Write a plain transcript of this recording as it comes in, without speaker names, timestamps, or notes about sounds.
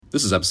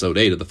This is episode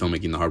 8 of the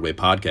Filmmaking the Hard Way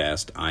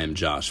podcast. I am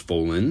Josh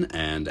Folan,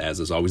 and as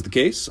is always the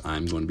case,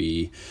 I'm going to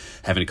be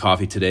having a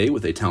coffee today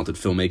with a talented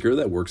filmmaker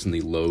that works in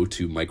the low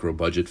to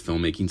micro-budget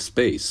filmmaking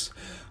space.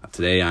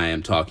 Today I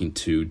am talking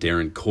to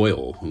Darren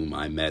Coyle, whom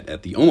I met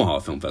at the Omaha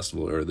Film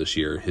Festival earlier this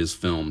year. His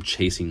film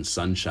Chasing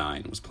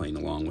Sunshine was playing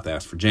along with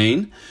Ask for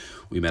Jane.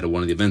 We met at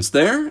one of the events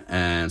there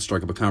and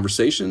struck up a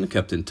conversation,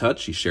 kept in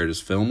touch. He shared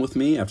his film with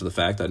me after the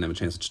fact. I didn't have a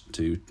chance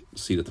to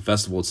see it at the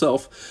festival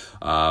itself,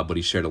 but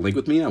he shared a link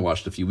with me. I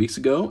watched it a few weeks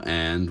ago,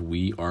 and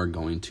we are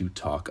going to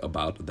talk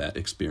about that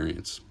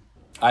experience.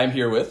 I'm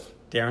here with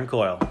Darren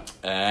Coyle.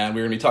 And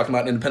we're going to be talking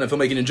about independent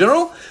filmmaking in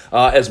general,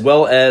 as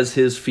well as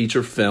his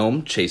feature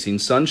film, Chasing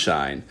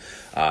Sunshine,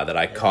 that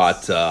I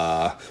caught.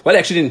 Well, I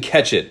actually didn't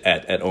catch it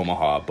at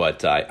Omaha,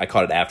 but I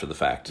caught it after the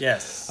fact.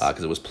 Yes.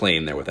 Because it was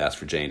playing there with Ask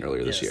for Jane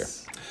earlier this year.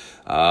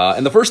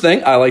 And the first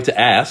thing I like to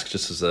ask,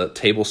 just as a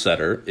table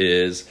setter,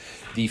 is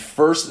the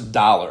first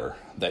dollar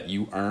that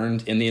you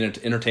earned in the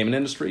entertainment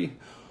industry,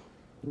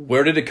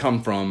 where did it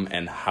come from,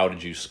 and how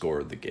did you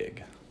score the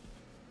gig?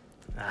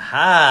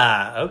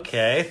 Aha,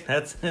 okay.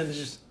 That's an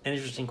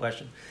interesting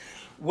question.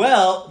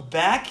 Well,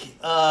 back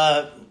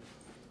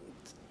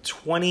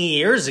 20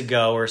 years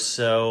ago or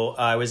so,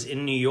 I was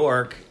in New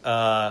York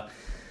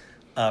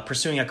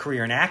pursuing a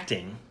career in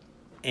acting,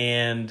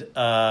 and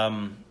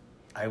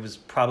I was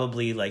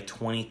probably like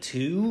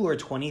 22 or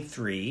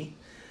 23,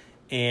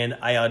 and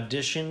I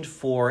auditioned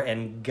for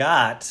and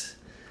got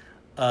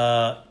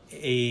a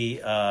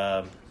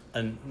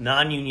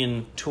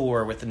non-union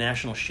tour with the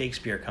National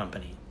Shakespeare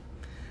Company.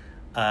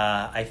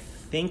 I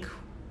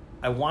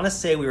want to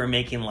say we were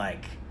making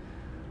like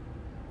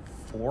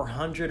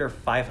 400 or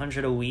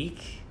 500 a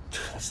week.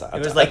 That's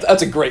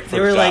a great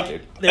first job,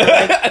 dude.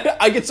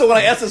 I get so when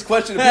I ask this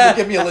question, if people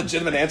give me a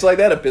legitimate answer like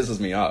that, it pisses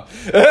me off.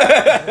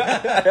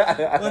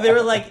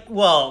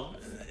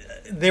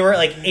 They were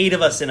like 8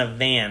 of us in a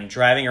van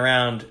driving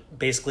around,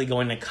 basically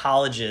going to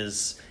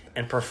colleges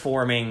and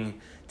performing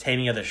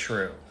Taming of the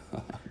Shrew.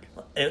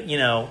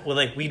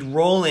 We'd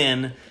roll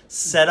in,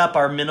 set up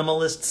our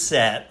minimalist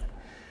set.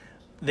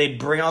 They'd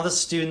bring all the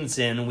students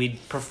in, we'd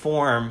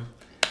perform,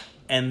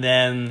 and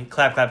then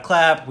clap, clap,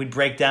 clap. We'd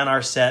break down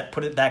our set,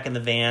 put it back in the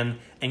van,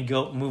 and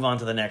go move on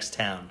to the next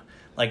town.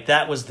 Like,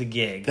 that was the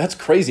gig. That's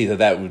crazy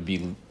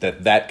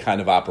that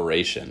kind of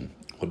operation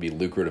would be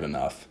lucrative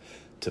enough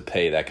to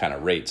pay that kind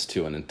of rates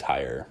to an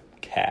entire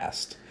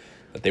cast.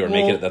 That they were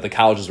that the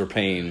colleges were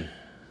paying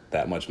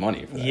that much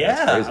money for that.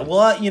 Yeah,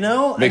 well,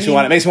 makes me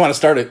want to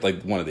start it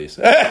like one of these.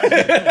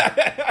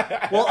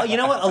 Well, you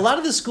know what? A lot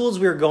of the schools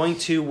we were going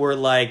to were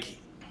like,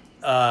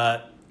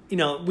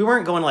 we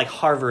weren't going to like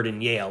Harvard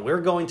and Yale. We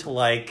were going to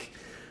like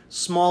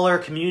smaller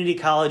community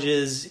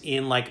colleges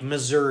in like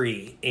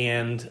Missouri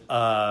and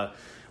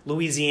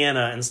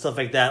Louisiana and stuff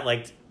like that.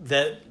 Like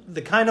the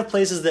kind of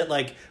places that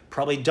like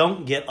probably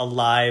don't get a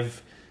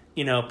live,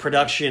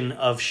 production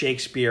of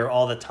Shakespeare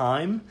all the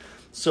time.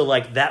 So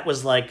like that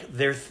was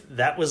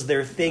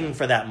their thing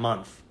for that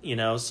month,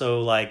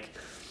 So like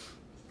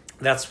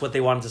that's what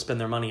they wanted to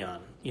spend their money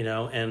on,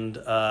 And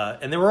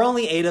there were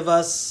only 8 of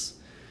us.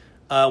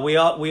 We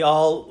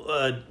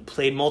all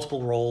played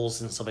multiple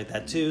roles and stuff like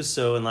that too.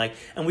 So and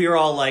we were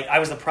all like, I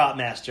was the prop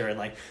master, and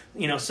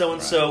so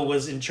and so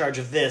was in charge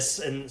of this,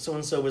 and so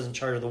was in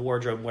charge of the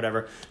wardrobe,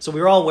 whatever. So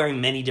we were all wearing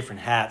many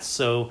different hats.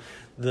 So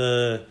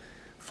the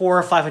 $400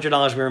 or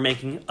 $500 we were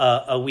making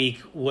a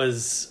week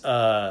was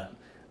a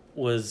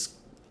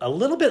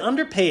little bit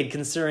underpaid,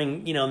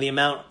 considering the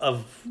amount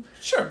of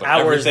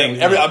hours.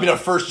 A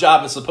first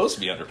job is supposed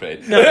to be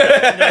underpaid. No,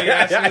 you're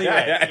absolutely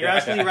right. You're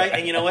absolutely right.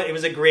 And you know what? It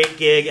was a great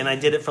gig, and I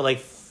did it for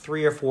like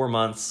 3 or 4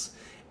 months.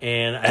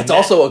 And I met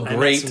some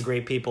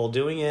great people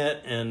doing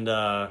it, and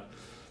I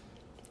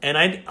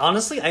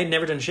honestly I had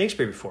never done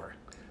Shakespeare before,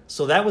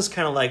 so that was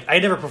kind of like I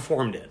had never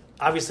performed it.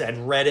 Obviously, I'd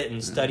read it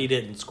and studied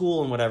it in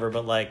school and whatever,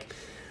 but like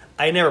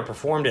I never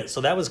performed it,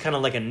 so that was kind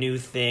of like a new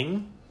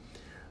thing.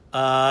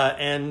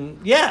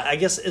 And yeah, I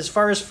guess as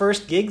far as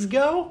first gigs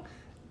go,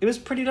 it was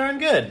pretty darn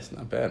good. It's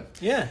not bad.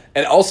 Yeah.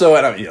 And also,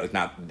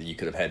 not that you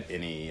could have had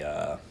any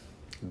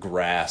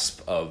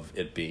grasp of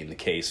it being the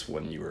case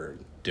when you were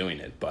doing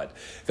it, but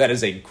that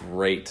is a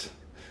great.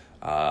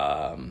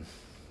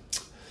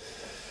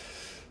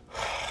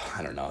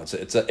 I don't know.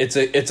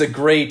 It's a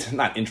great,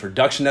 not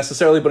introduction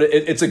necessarily, but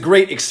it's a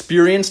great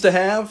experience to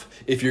have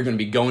if you're going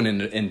to be going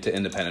into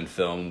independent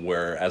film,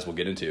 where, as we'll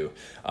get into,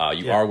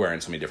 you are wearing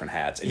so many different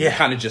hats, and you're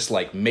kind of just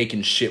like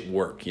making shit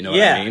work. You know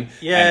what I mean?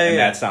 And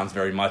that sounds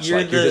very much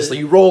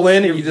you roll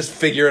in and you just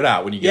figure it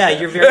out when you get there.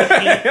 You're very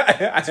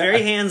it's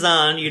very hands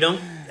on. You don't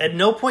at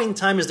no point in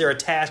time is there a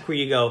task where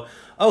you go,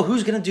 oh,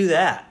 who's going to do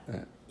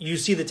that? You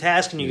see the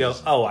task and you go,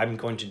 oh, I'm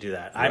going to do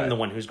that. I'm the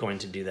one who's going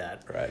to do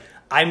that. Right.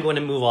 I'm going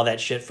to move all that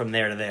shit from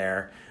there to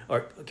there.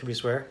 Or can we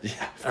swear? Yeah.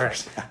 All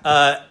right.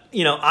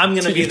 I'm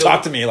going to be. You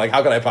talk to me like,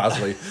 how could I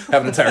possibly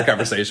have an entire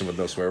conversation with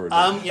no swear words?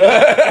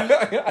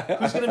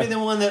 Who's going to be the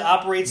one that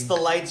operates the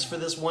lights for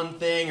this one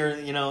thing, or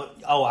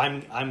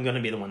I'm going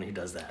to be the one who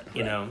does that.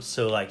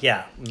 So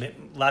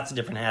lots of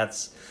different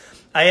hats.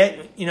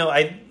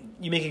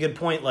 you make a good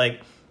point.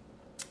 Like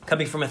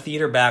coming from a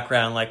theater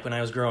background, like when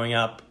I was growing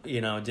up,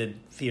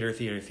 did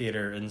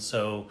theater, and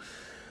so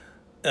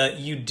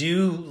you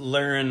do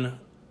learn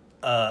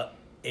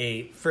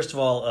first of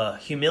all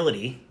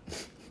humility,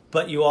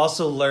 but you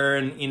also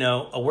learn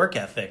a work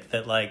ethic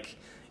that like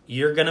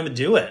you're gonna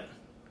do it.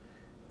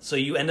 So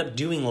you end up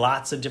doing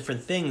lots of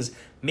different things.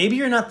 Maybe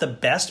you're not the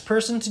best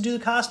person to do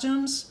the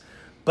costumes,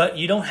 but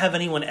you don't have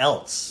anyone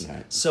else.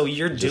 Right. So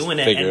you're just doing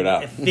it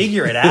and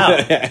figure it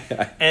out.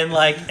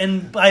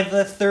 And by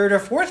the third or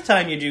fourth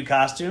time you do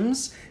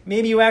costumes,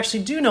 maybe you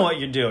actually do know what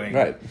you're doing.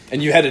 Right.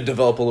 And you had to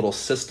develop a little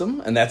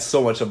system, and that's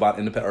so much about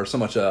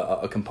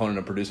a component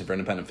of producing for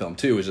independent film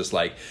too, is just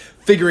like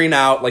figuring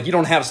out, like you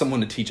don't have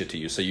someone to teach it to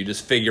you, so you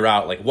just figure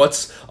out like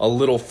what's a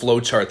little flow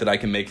chart that I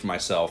can make for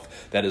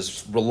myself that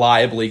is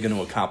reliably going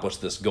to accomplish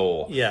this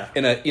goal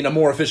in a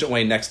more efficient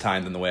way next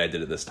time than the way I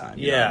did it this time.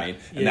 You know what I mean?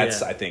 And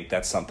I think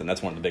that's one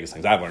of the biggest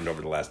things I've learned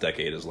over the last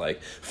decade is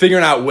like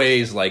figuring out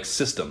ways, like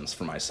systems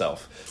for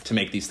myself to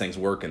make these things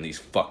work in these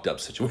fucked up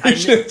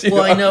situations.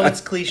 I know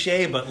it's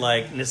cliche, but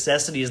like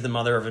necessity is the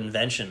mother of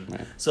invention.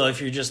 Right. So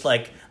if you're just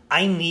like,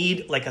 I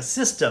need like a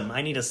system, or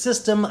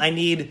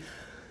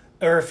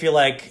if you're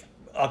like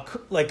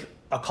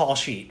a call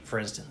sheet, for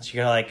instance,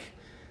 you're like,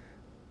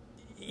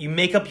 you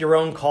make up your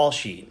own call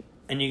sheet.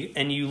 And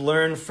you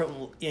learn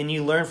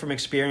from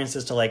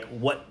experiences to like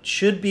what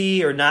should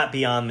be or not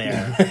be on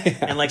there,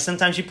 and like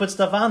sometimes you put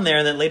stuff on there,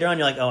 and then later on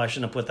you're like, oh, I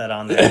shouldn't have put that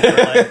on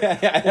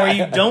there, or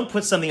you don't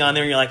put something on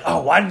there, and you're like,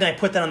 oh, why didn't I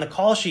put that on the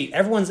call sheet?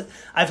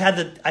 I've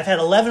had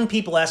 11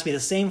 people ask me the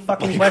same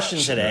fucking question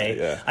today.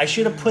 Yeah. I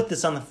should have put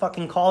this on the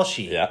fucking call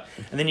sheet. Yeah.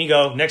 And then you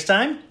go, next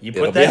time you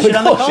put that shit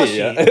on the call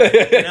sheet.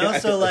 Yeah.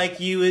 So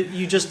like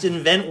you just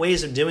invent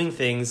ways of doing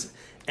things,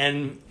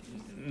 and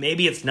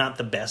maybe it's not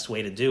the best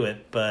way to do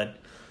it, but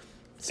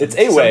it's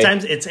a way.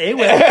 Sometimes it's a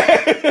way.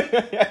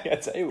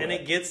 It's a way. And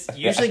it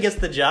usually gets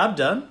the job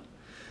done.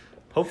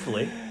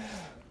 Hopefully.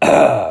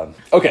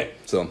 Okay,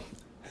 so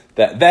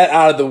that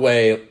out of the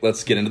way,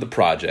 let's get into the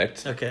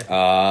project. Okay.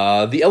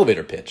 The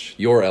elevator pitch.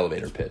 Your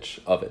elevator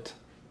pitch of it.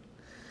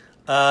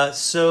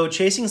 So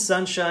Chasing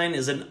Sunshine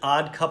is an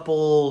odd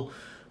couple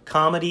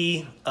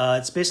comedy.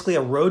 It's basically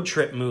a road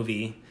trip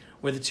movie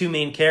where the two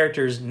main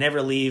characters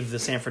never leave the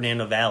San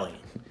Fernando Valley.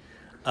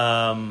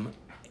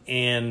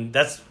 And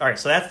that's all right.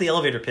 So that's the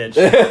elevator pitch.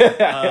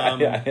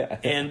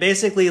 And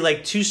basically,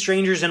 like two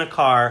strangers in a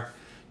car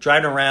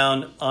driving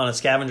around on a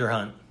scavenger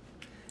hunt.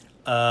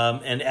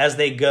 And as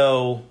they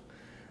go,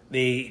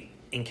 they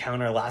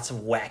encounter lots of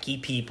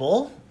wacky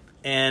people,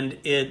 and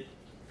they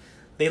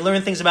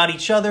learn things about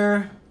each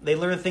other. They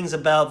learn things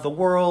about the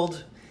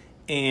world,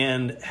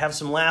 and have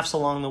some laughs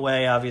along the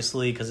way.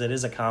 Obviously, because it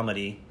is a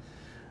comedy.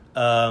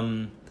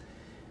 I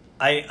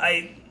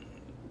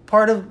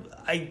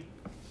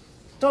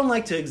don't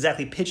like to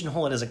exactly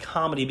pigeonhole it as a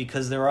comedy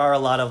because there are a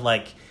lot of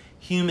like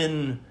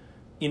human,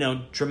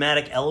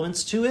 dramatic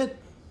elements to it.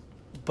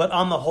 But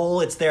on the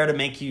whole, it's there to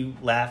make you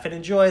laugh and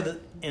enjoy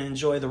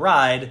the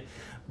ride.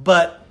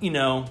 But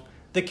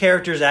the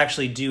characters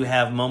actually do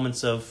have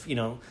moments of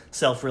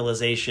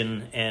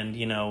self-realization and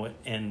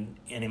and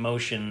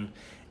emotion,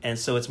 and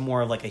so it's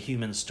more of like a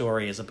human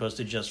story as opposed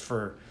to just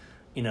for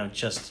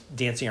just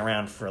dancing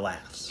around for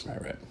laughs.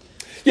 Right.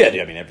 Yeah,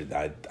 I mean,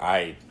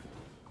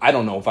 I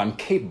don't know if I'm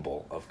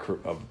capable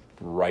of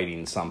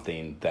writing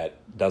something that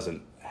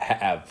doesn't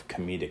have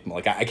comedic.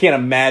 Like I can't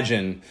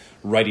imagine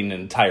writing an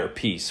entire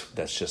piece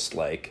that's just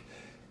like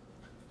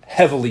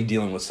heavily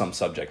dealing with some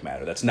subject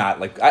matter. That's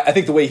not like I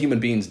think the way human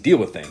beings deal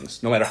with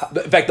things. No matter how,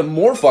 in fact, the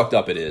more fucked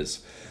up it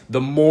is,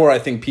 the more I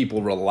think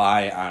people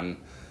rely on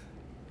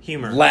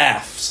humor,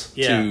 laughs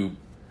to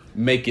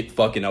make it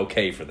fucking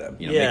okay for them.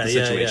 Make the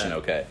situation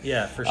okay.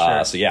 Yeah, for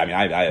sure. So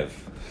yeah,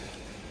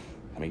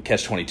 I mean,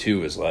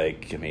 Catch-22 is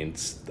like,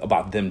 it's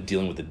about them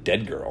dealing with a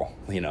dead girl,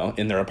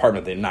 in their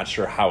apartment. They're not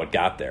sure how it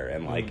got there.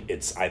 And,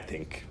 it's, I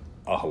think,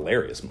 a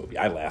hilarious movie.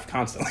 I laugh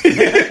constantly.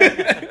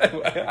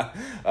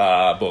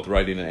 Both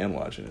writing and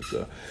watching it.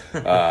 So,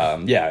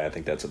 I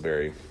think that's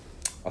a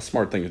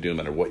smart thing to do no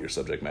matter what your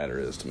subject matter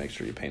is, to make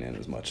sure you paint in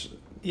as much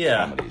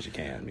comedy as you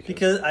can.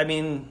 Because, I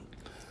mean,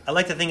 I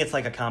like to think it's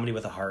like a comedy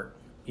with a heart.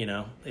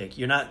 Like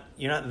you're not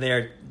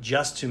there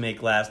just to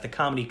make laughs. The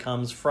comedy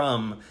comes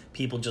from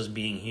people just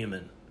being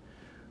human.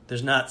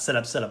 There's not set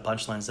up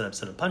punchline, set up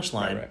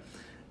punchline. Right.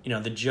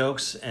 The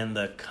jokes and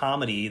the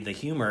comedy, the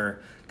humor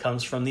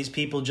comes from these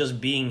people just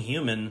being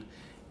human,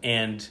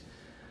 and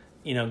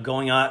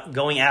going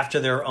after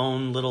their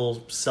own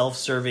little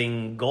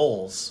self-serving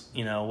goals.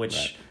 Which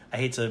right. I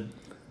hate to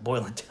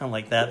boil it down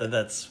like that.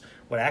 That's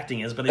what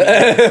acting is, but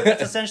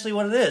that's essentially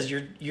what it is.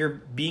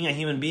 You're being a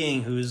human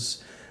being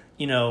who's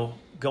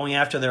going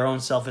after their own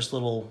selfish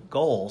little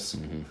goals,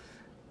 mm-hmm.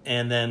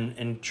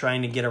 and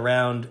trying to get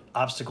around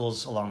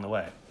obstacles along the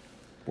way.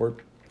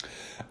 Work.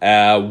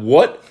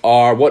 What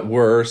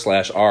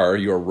were/are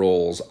your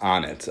roles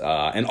on it?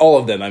 And all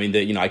of them. I mean,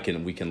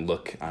 we can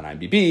look on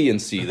IMDb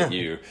and see that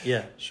you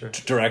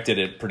directed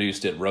it,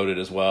 produced it, wrote it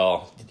as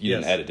well. You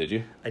didn't edit, did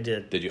you? I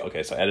did. Did you?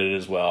 Okay, so edited it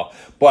as well.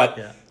 But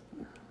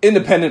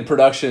independent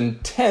production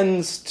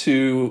tends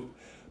to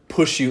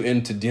push you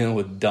into dealing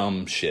with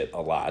dumb shit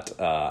a lot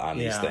on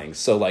these things.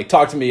 So, like,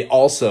 talk to me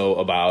also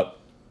about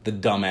the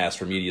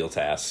dumbass remedial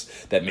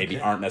tasks that maybe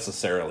aren't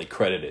necessarily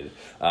credited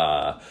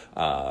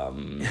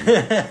in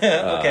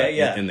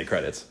the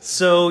credits.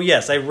 So,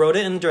 yes, I wrote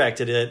it and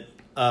directed it,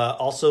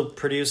 also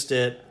produced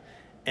it,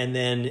 and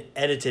then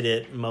edited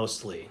it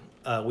mostly.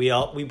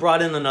 We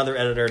brought in another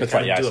editor to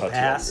kind of do a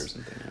pass.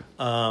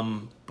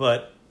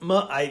 But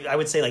I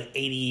would say like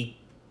 80%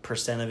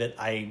 of it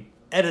I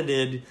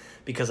edited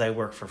because I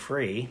work for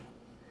free.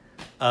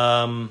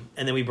 And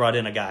then we brought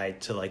in a guy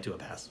to like do a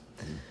pass.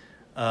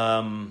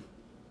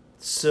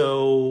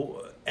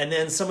 So, and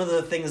then some of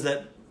the things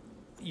that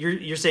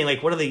you're saying,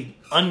 like, what are the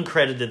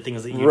uncredited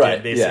things that you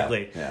did,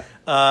 basically? Yeah.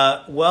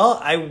 Well,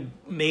 I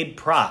made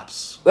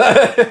props.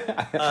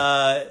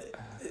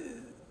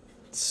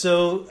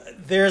 So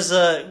there's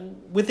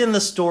within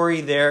the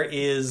story there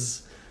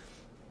is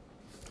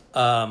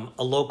a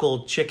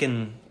local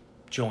chicken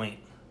joint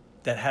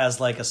that has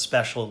like a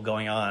special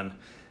going on,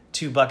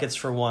 2 buckets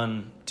for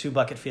one, 2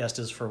 bucket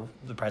fiestas for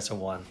the price of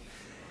one.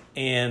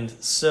 And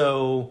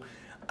so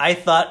I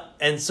thought,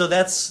 and so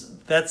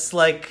that's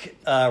like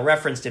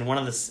referenced in one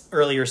of the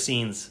earlier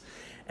scenes.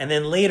 And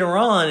then later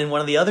on in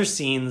one of the other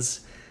scenes,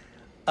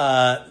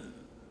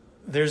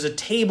 there's a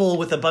table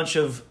with a bunch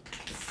of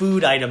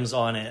food items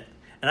on it.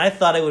 And I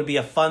thought it would be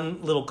a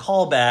fun little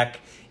callback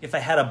if I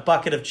had a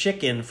bucket of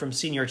chicken from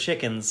Senior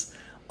Chickens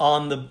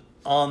on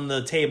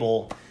the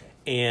table.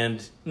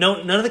 And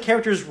none of the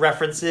characters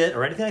reference it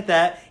or anything like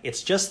that.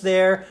 It's just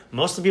there.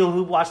 Most of the people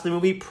who watch the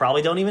movie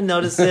probably don't even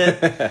notice it.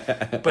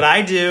 But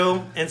I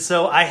do. And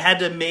so I had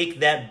to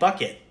make that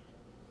bucket.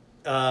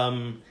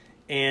 And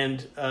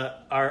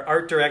our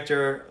art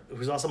director,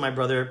 who's also my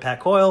brother, Pat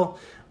Coyle,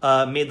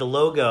 made the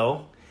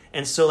logo.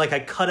 And so like I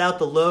cut out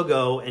the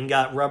logo and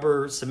got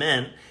rubber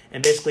cement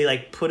and basically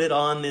like put it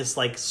on this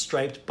like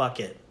striped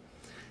bucket.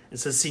 It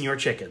says Senior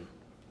Chicken.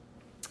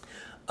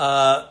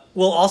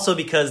 Well, also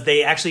because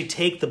they actually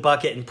take the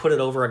bucket and put it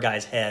over a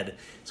guy's head,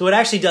 so it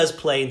actually does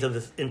play into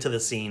the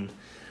scene,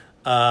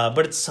 but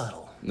it's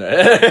subtle.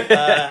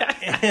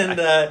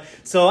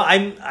 So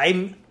I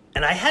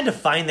had to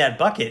find that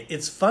bucket.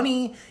 It's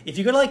funny if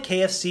you go to like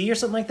KFC or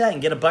something like that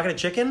and get a bucket of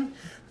chicken,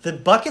 the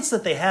buckets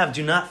that they have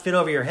do not fit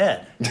over your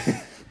head.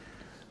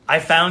 I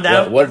found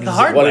out the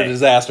hard way. What a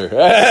disaster. So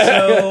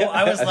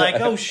I was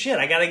like, oh shit,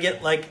 I gotta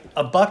get like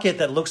a bucket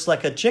that looks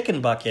like a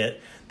chicken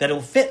bucket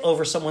that'll fit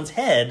over someone's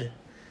head.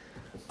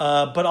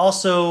 But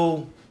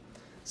also,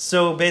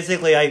 so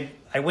basically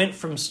I went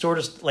from store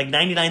to like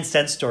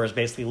 99-cent stores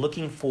basically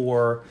looking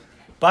for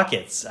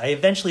buckets. I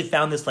eventually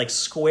found this like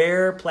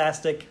square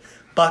plastic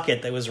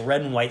bucket that was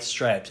red and white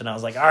striped. And I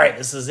was like, all right,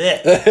 this is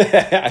it.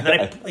 And then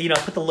I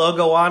put the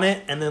logo on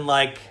it. And then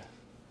like,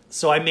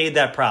 so I made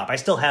that prop. I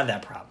still have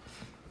that prop.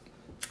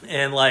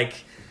 And like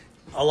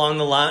along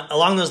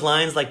those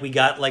lines, like we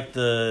got like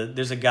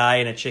there's a guy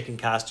in a chicken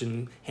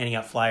costume handing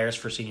out flyers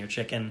for Senior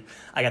Chicken.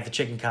 I got the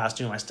chicken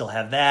costume. I still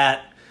have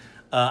that.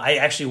 I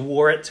actually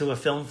wore it to a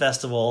film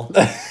festival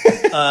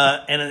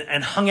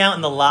and hung out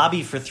in the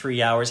lobby for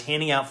 3 hours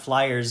handing out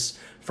flyers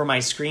for my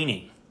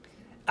screening.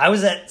 I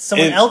was at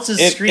someone else's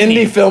screening.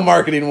 Indie Film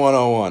Marketing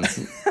 101.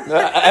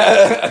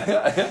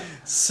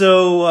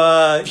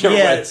 So you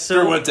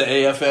ever went to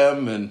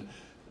AFM and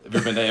have you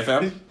ever been to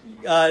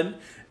AFM?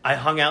 I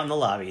hung out in the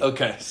lobby.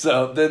 Okay,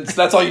 so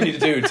that's all you need to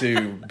do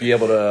to be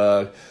able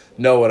to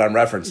know what I'm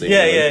referencing.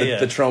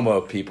 The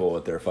Troma people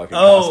with their fucking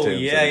costumes.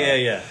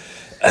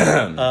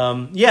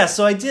 Yeah.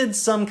 So I did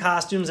some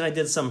costumes and I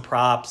did some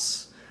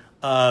props.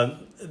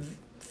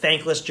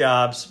 Thankless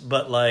jobs,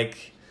 but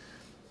like,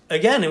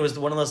 again, it was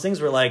one of those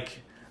things where like,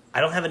 I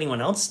don't have anyone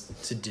else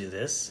to do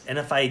this. And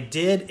if I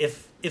did,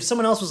 if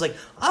someone else was like,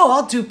 oh,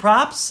 I'll do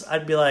props,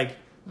 I'd be like,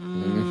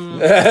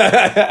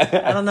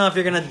 I don't know if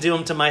you're going to do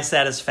them to my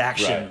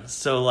satisfaction. Right.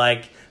 So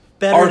like,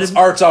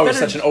 art's always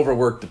such an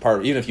overworked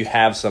department. Even if you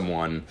have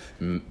someone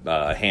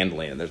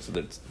handling it, there's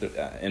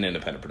in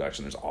independent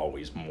production, there's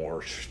always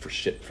more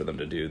shit for them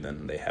to do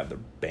than they have the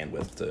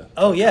bandwidth to.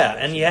 Oh yeah,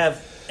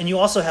 and you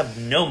also have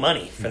no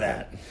money for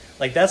that.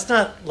 Like that's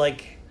not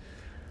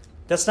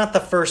the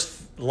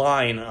first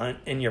line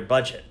in your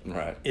budget.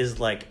 Right. Is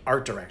like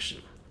art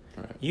direction.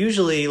 Right.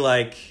 Usually,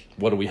 like,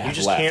 what do we have? You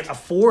just left? can't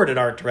afford an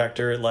art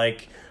director.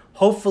 Like,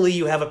 hopefully,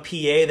 you have a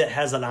PA that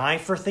has an eye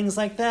for things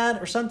like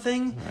that, or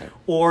something, right.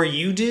 Or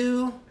you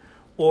do,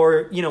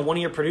 or one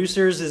of your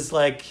producers is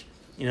like,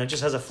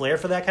 just has a flair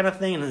for that kind of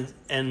thing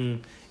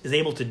and is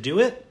able to do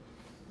it.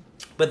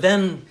 But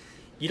then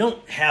you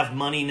don't have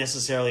money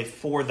necessarily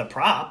for the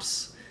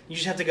props. You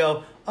just have to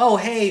go, oh,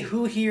 hey,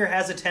 who here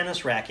has a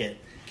tennis racket?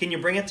 Can you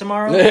bring it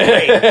tomorrow?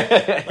 Great.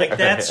 Like,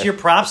 that's your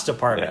props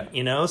department,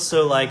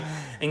 So, like,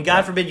 and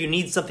God forbid you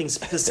need something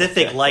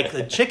specific like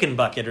the chicken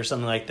bucket or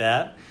something like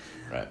that.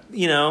 Right.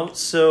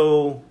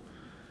 So,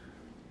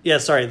 yeah,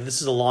 sorry,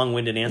 this is a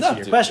long-winded answer to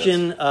your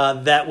question.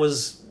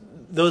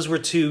 Those were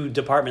 2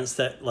 departments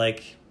that,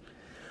 like...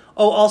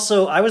 Oh,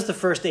 also, I was the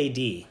first AD.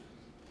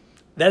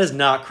 That is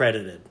not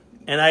credited.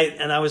 and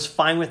I was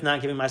fine with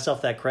not giving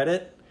myself that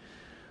credit.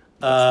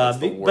 That's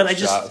the worst but I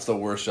just job. It's the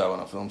worst job on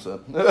a film set.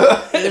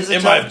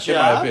 in my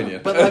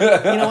opinion. But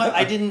like, you know what?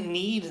 I didn't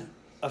need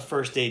a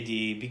first AD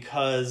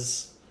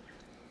because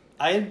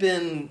I had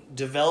been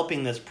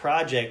developing this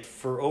project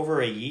for over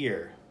a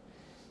year,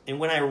 and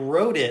when I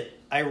wrote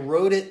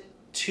it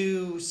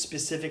to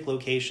specific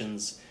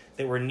locations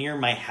that were near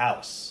my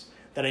house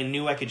that I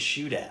knew I could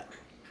shoot at.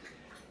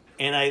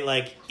 And I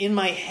like in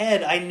my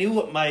head, I knew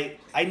what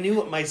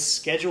my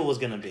schedule was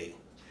going to be.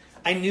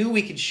 I knew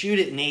we could shoot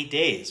it in 8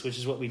 days, which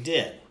is what we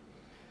did.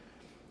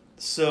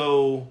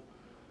 So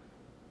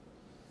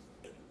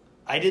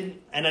I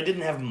didn't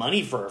have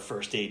money for a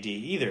first AD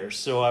either.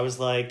 So I was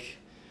like,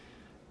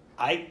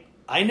 I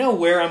know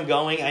where I'm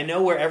going. I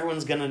know where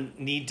everyone's going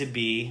to need to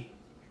be.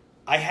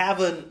 I have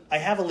a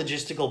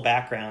logistical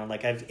background.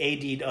 Like I've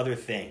AD'd other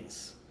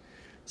things.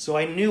 So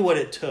I knew what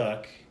it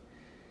took.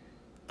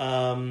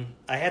 I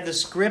had the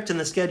script and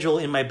the schedule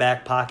in my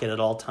back pocket at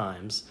all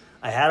times.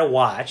 I had a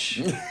watch,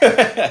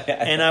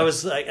 and I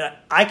was like,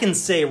 I can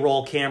say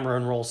roll camera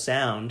and roll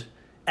sound,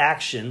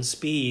 action,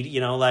 speed,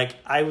 like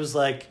I was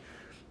like,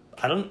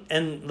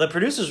 and the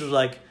producers were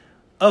like,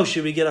 oh,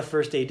 should we get a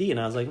first AD? And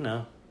I was like,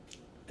 no,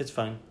 it's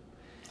fine.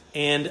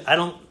 And I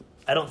don't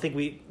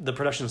think the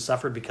production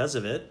suffered because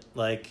of it.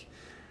 Like,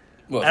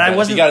 well, and I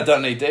wasn't. You got it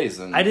done in 8 days.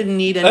 Then I didn't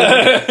need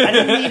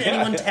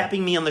anyone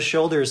tapping me on the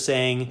shoulder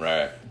saying,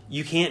 right.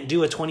 You can't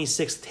do a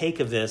 26th take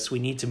of this. We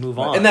need to move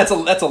on. And that's a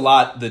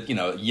lot that,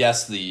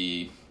 yes,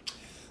 the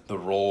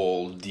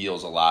role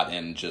deals a lot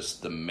in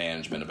just the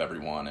management of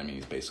everyone. I mean,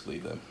 he's basically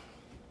the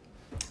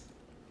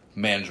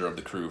manager of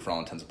the crew for all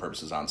intents and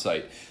purposes on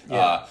site.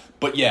 Yeah.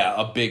 But yeah,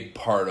 a big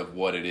part of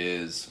what it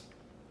is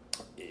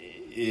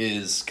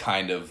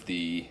kind of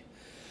the,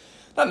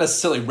 not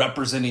necessarily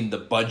representing the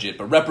budget,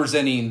 but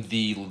representing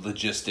the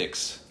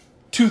logistics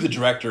to the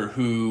director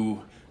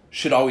who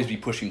should always be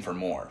pushing for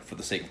more for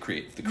the sake of the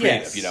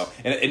creative, yes.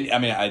 And I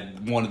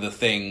mean, one of the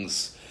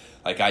things,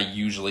 like I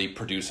usually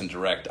produce and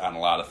direct on a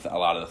lot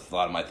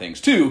of my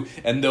things too,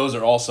 and those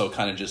are also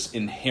kind of just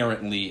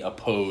inherently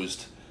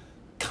opposed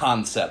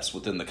concepts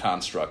within the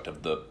construct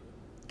of the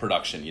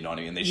production. You know what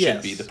I mean? They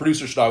should be. The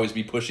producer should always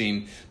be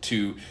pushing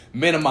to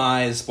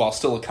minimize while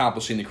still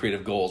accomplishing the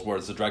creative goals,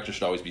 whereas the director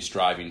should always be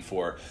striving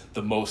for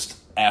the most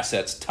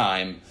assets,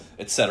 time,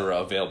 etc.,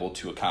 available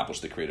to accomplish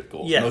the creative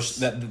goals. Yes.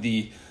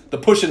 The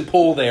push and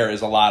pull there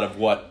is a lot of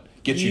what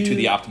gets you to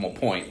the optimal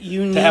point.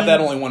 To have that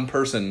only one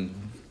person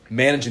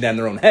managing that in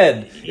their own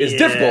head is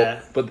difficult,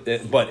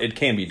 but it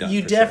can be done.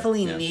 You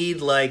definitely need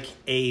like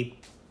an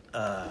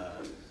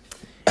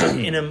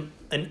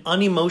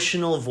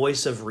unemotional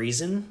voice of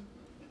reason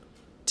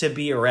to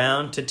be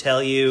around to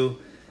tell you,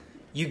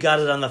 you got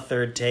it on the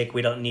third take.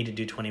 We don't need to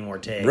do 20 more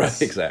takes.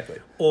 Right, exactly.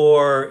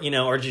 Or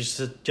just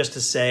to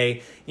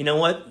say, you know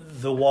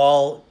what, the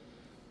wall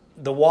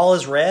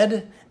is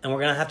red, and we're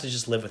gonna have to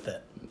just live with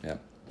it. Yeah.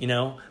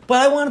 But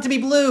I want it to be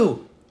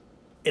blue.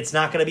 It's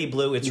not gonna be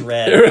blue. It's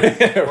red.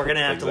 We're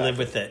gonna have to live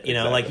with it.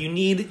 Like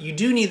you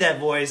do need that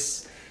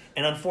voice,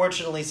 and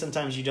unfortunately,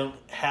 sometimes you don't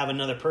have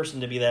another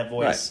person to be that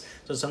voice.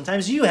 Right. So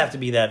sometimes you have to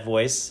be that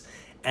voice.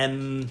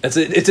 And it's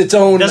its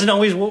own. Not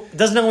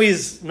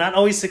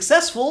always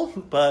successful,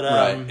 but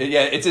right.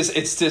 Yeah,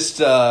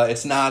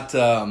 it's not.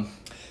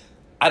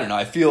 I don't know.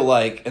 I feel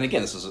like, and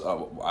again, this is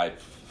I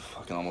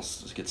fucking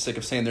almost get sick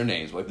of saying their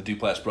names, like the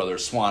Duplass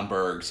brothers,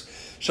 Swanbergs,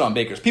 Sean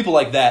Bakers, people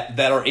like that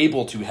are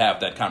able to have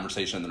that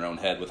conversation in their own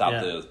head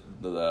without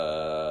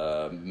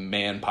the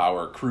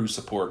manpower, crew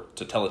support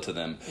to tell it to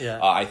them. Yeah.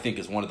 I think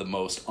is one of the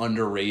most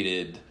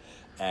underrated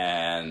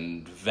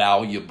and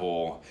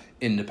valuable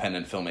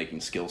independent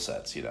filmmaking skill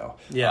sets,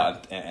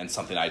 and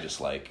something I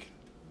just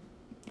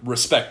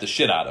respect the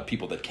shit out of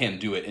people that can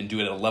do it and do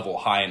it at a level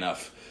high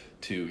enough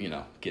to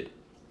get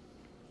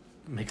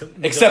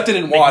accepted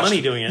and watched. Make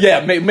money doing it. Yeah,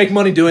 make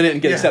money doing it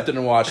and get accepted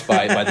and watched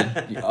by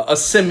a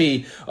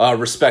semi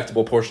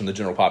respectable portion of the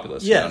general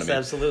populace. Yes, you know what I mean?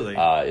 Absolutely.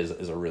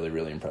 Is a really,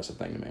 really impressive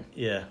thing to me.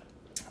 Yeah.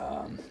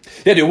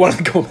 Yeah, dude. Want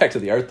to go back to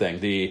the art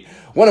thing?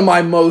 One of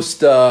my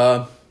most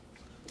I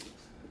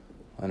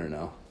don't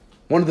know.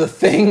 One of the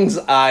things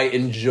I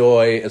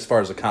enjoy as far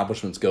as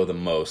accomplishments go the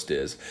most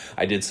is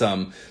I did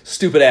some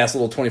stupid-ass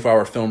little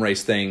 24-hour film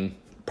race thing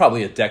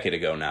probably a decade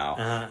ago now.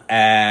 Uh-huh.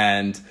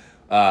 And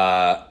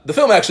the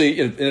film actually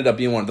ended up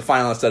being one of the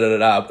finalists.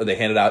 They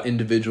handed out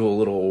individual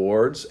little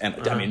awards. And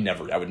I mean,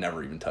 I would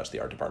never even touch the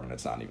art department.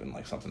 It's not even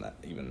something that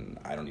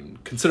I don't even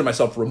consider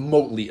myself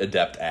remotely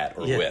adept at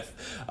or with.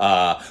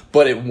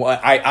 But it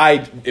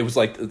was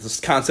like this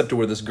concept to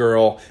where this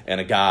girl and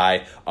a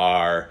guy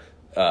are...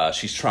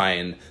 she's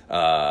trying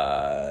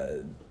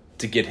to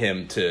get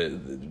him to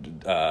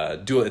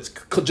do it. It's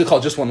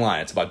called Just One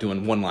Line. It's about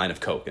doing one line of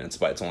coke, and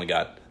it's only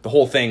got the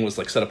whole thing was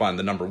set up on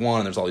the number one.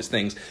 And there's all these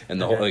things, and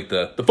the whole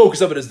the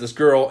focus of it is this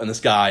girl and this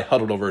guy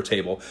huddled over a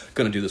table,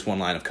 going to do this one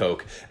line of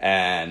coke,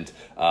 and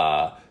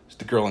the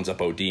girl ends up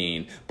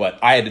ODing. But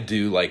I had to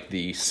do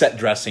the set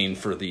dressing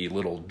for the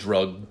little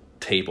drug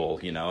table,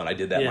 and I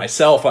did that Yeah.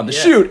 myself on the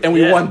Yeah. shoot, and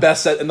we Yeah. won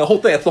best set, and the whole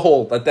thing,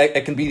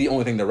 that can be the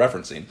only thing they're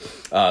referencing.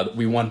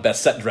 We won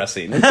best set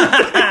dressing.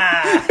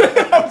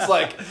 I was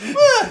like,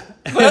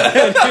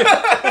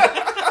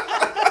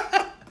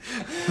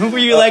 Were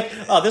you like,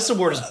 oh, this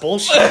award is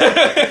bullshit?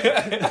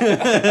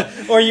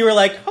 Or you were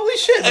like, holy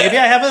shit, maybe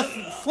I have a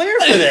flair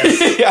for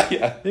this.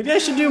 yeah. Maybe I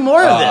should do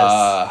more of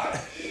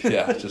this.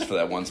 Yeah, just for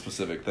that one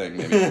specific thing,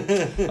 maybe.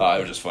 It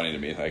was just funny to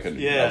me. I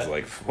Yeah. was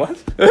like, what?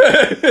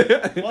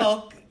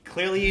 Well,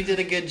 clearly you did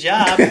a good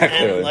job. clearly.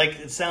 And like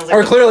it sounds like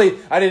Or clearly,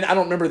 I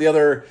don't remember the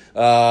other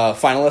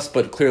finalists,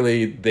 but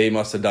clearly they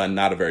must have done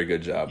not a very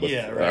good job with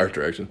art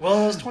direction.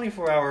 Well, those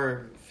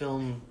 24-hour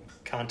film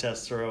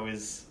contests are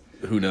always,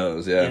 Who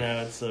knows?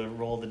 Yeah, it's a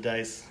roll of the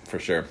dice. for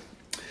sure.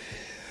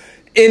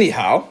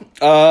 Anyhow,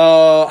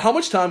 how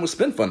much time was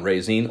spent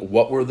fundraising?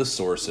 What were the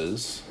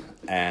sources?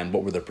 And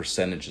what were the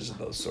percentages of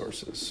those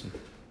sources?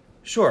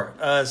 Sure.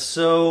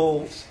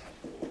 So,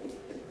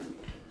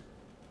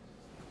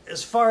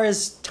 as far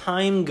as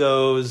time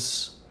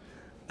goes,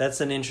 that's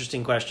an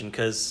interesting question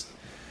because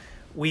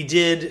we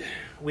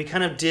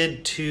kind of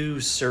did two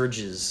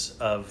surges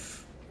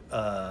of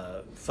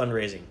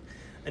fundraising.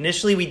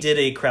 Initially, we did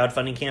a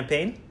crowdfunding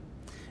campaign,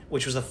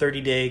 which was a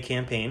 30-day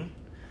campaign,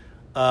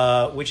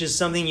 which is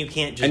something you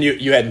can't just... And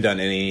you hadn't done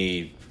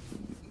any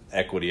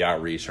equity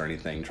outreach or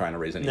anything, trying to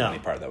raise any money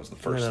part. That was the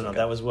first. No.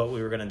 That was what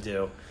we were going to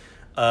do.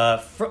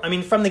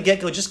 From the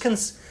get-go,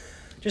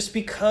 just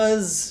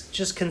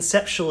because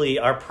conceptually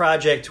our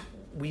project,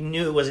 we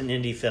knew it was an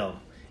indie film.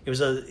 It was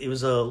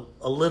a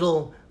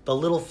little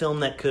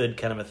film that could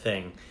kind of a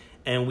thing,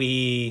 and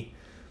we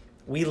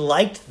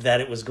liked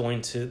that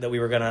we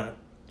were going to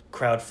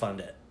crowdfund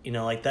it.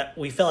 Like that.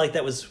 We felt like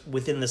that was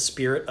within the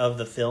spirit of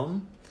the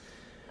film.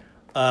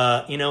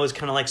 It was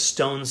kind of like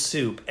Stone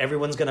Soup.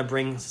 Everyone's going to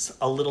bring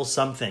a little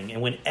something.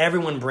 And when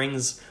everyone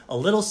brings a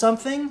little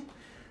something,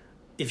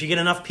 if you get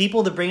enough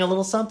people to bring a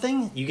little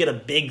something, you get a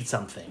big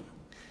something.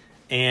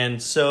 And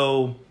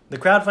so the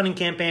crowdfunding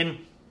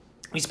campaign,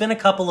 we spent a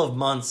couple of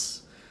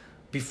months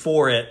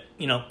before it,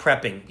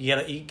 prepping.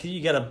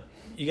 You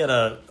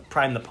gotta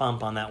prime the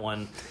pump on that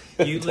one.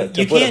 You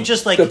can't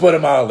just like, to put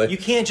it mildly. You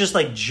can't just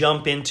like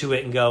jump into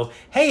it and go,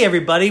 "Hey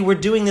everybody, we're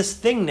doing this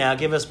thing now.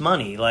 Give us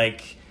money."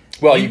 Like,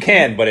 well, you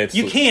can, but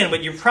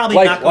you're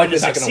probably not going to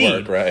succeed.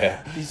 Not gonna work, right?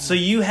 Yeah. So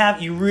you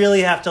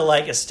really have to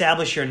like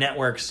establish your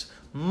networks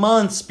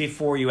months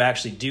before you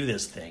actually do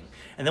this thing,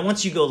 and then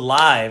once you go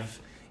live,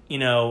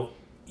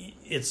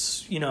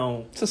 it's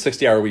It's a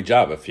 60-hour-a-week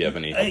job if you have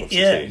any hope of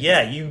succeeding.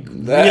 You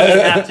really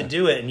have to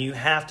do it, and you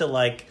have to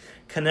like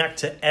connect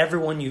to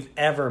everyone you've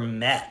ever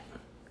met,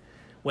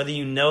 whether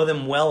you know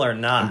them well or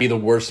not. And be the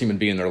worst human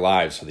being in their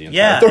lives for the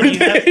entire 30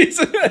 days.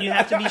 And you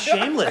have to be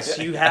shameless.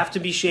 You have to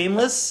be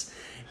shameless.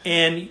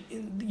 And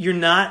you're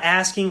not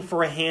asking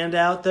for a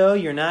handout, though.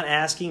 You're not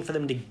asking for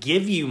them to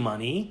give you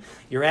money.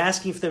 You're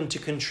asking for them to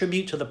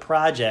contribute to the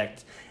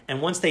project.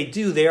 And once they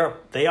do, they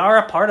are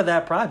a part of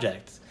that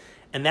project.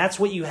 And that's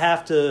what you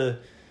have to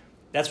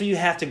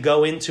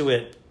go into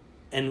it.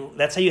 And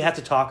that's how you have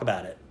to talk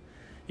about it.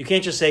 You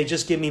can't just say,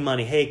 just give me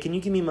money. Hey, can you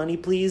give me money,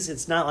 please?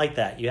 It's not like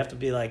that. You have to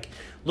be like,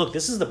 look,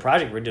 this is the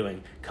project we're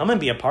doing. Come and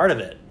be a part of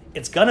it.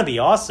 It's going to be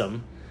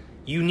awesome.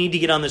 You need to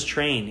get on this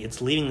train. It's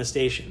leaving the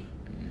station.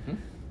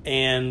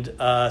 And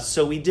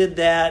so we did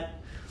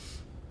that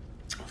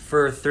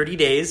for 30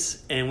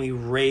 days, and we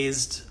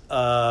raised we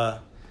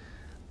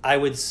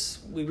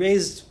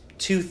raised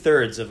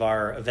 2/3 of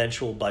our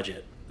eventual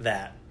budget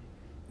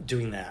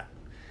doing that,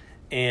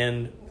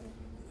 and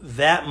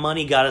that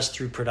money got us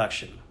through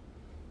production.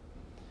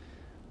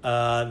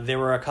 There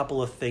were a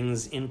couple of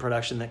things in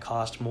production that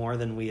cost more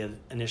than we had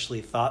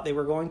initially thought they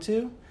were going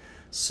to,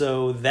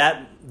 so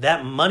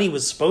that money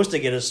was supposed to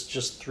get us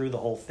just through the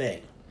whole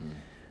thing,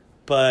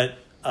 but.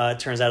 It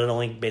turns out it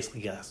only basically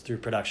got us through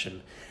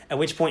production. At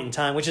which point in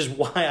time, which is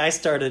why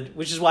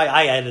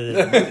I edited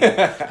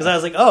it. Because I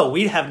was like, oh,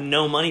 we have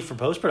no money for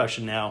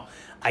post-production now.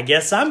 I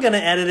guess I'm going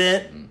to edit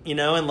it,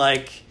 and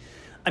like,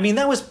 I mean,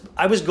 I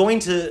was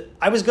going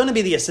to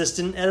be the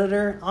assistant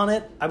editor on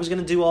it. I was going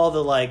to do all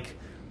the like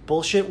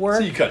bullshit work.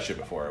 So you cut shit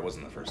before, it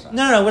wasn't the first time.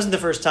 No, it wasn't the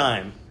first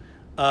time.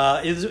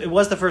 It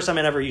was the first time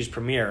I'd ever used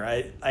Premiere.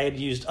 I had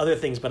used other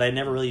things, but I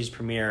never really used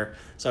Premiere.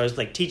 So I was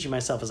like teaching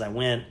myself as I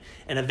went.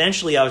 And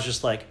eventually I was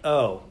just like,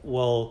 oh,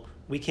 well,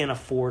 we can't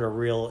afford a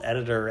real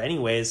editor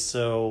anyways.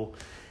 So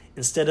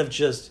instead of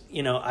just,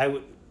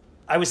 I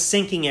was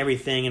syncing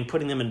everything and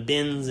putting them in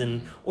bins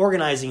and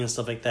organizing and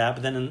stuff like that.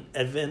 But then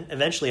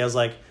eventually I was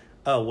like,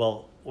 oh,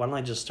 well, why don't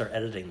I just start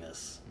editing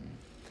this?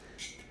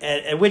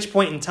 At which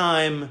point in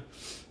time,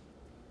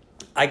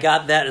 I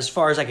got that as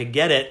far as I could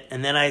get it,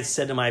 and then I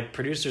said to my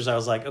producers, I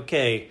was like,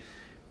 okay,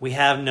 we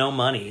have no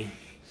money,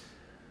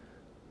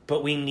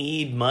 but we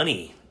need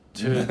money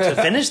to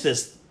finish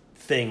this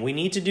thing. We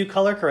need to do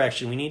color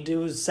correction. We need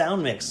to do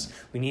sound mix.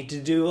 We need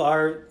to do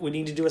a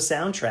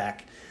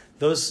soundtrack.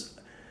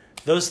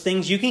 Those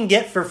things you can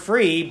get for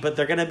free, but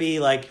they're going to be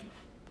like,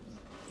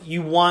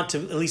 you want to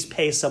at least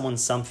pay someone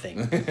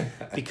something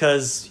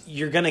because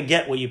you're going to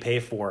get what you pay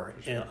for,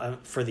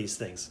 for these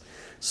things.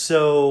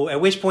 So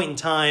at which point in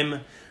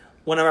time,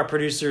 one of our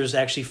producers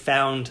actually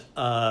found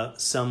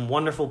some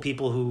wonderful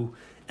people who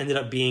ended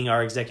up being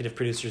our executive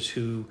producers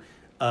who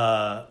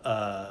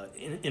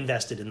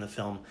invested in the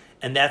film,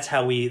 and that's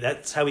how we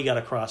got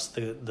across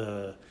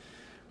the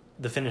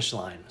finish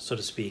line, so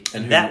to speak.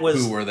 And that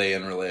was who were they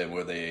in relay?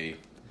 Were they?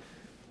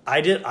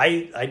 I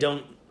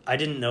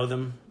didn't know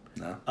them.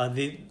 No.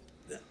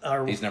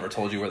 He's never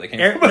told you where they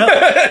came from. No,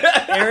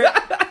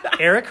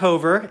 Eric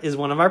Hover is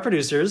one of our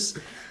producers,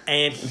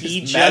 and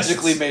he just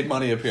magically made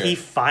money appear. He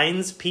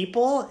finds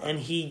people and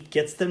he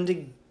gets them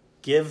to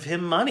give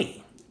him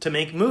money to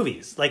make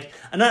movies. Like,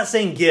 I'm not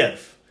saying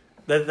give.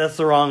 That's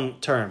the wrong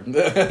term.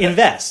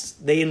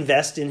 Invest. They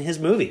invest in his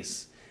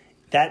movies.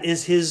 That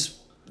is his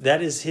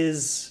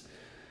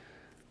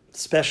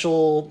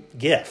special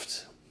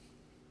gift,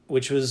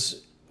 which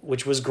was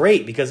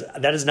great because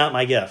that is not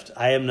my gift.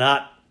 I am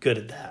not good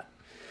at that.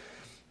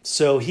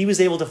 So he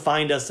was able to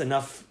find us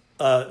enough.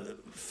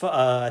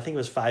 I think it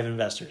was 5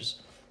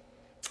 investors,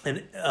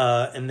 and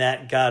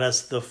that got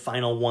us the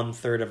final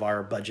 1/3 of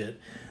our budget.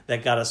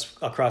 That got us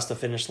across the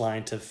finish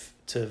line to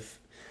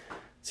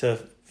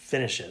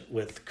finish it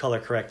with color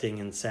correcting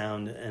and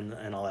sound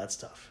and all that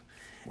stuff.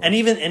 Wow. And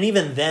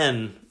even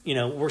then,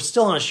 we're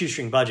still on a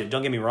shoestring budget.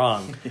 Don't get me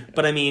wrong,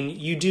 but I mean,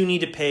 you do need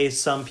to pay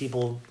some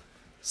people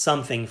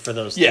something for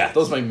those. Yeah,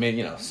 things. those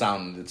might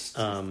sound. It's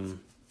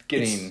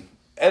getting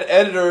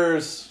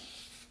editors,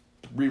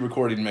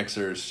 re-recording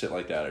mixers, shit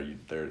like that.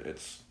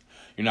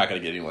 You're not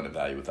going to get anyone of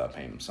value without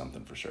paying them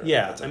something for sure.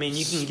 Yeah, I mean,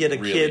 you can get a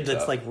really kid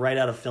that's like right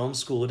out of film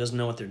school who doesn't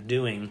know what they're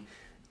doing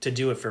to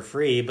do it for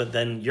free, but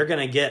then you're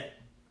going to get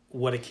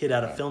what a kid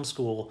out of film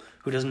school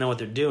who doesn't know what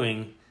they're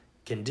doing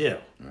can do.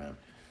 Right.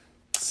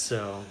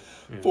 So,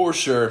 for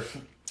sure.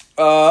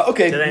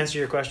 Okay. Did I answer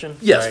your question?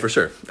 Yes, for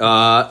sure.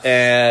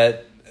 And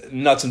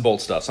nuts and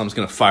bolts stuff. So I'm just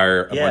going to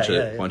fire a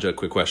bunch of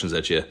quick questions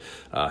at you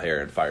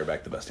here and fire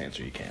back the best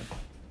answer you can.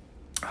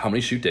 How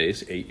many shoot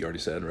days? 8, you already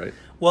said, right?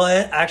 Well,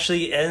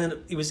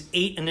 it was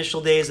 8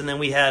 initial days, and then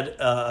we had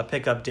a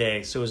pickup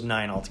day, so it was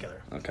 9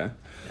 altogether. Okay.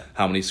 Yeah.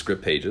 How many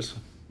script pages?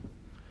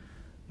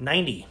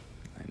 90.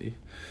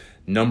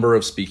 Number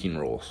of speaking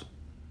roles?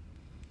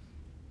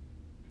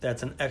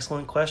 That's an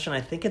excellent question. I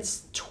think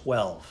it's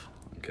 12.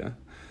 Okay.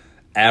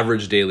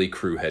 Average daily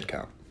crew head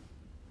count?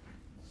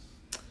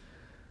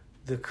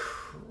 The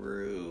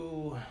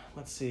crew,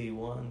 let's see,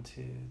 1,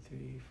 2,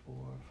 3, 4,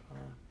 5.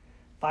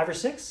 5 or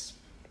 6.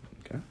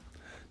 Okay.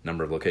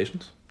 Number of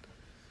locations?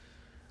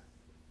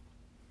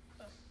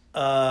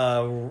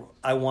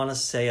 I want to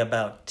say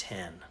about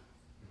 10.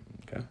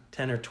 Okay.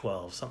 10 or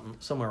 12,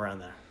 somewhere around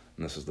there.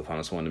 And this is the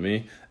funnest one to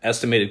me.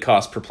 Estimated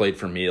cost per plate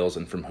for meals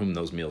and from whom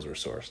those meals were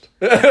sourced.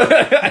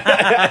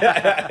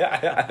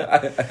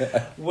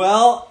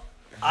 Well,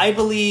 I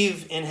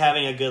believe in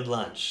having a good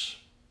lunch.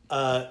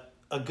 A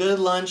good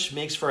lunch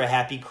makes for a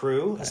happy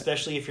crew,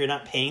 especially if you're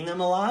not paying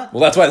them a lot.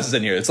 Well, that's why this is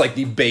in here. It's like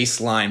the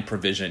baseline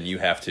provision you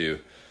have to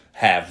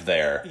have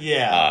there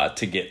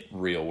to get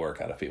real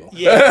work out of people.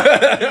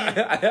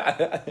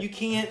 Yeah. You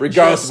can't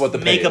regardless just of what the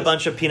make pay a is.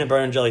 bunch of peanut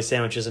butter and jelly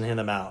sandwiches and hand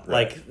them out.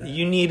 Right. Like,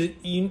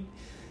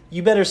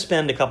 you better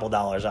spend a couple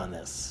dollars on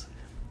this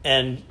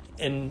and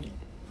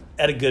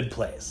at a good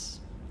place.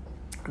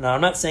 Now, I'm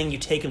not saying you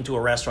take them to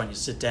a restaurant, you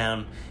sit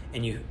down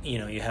and you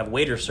have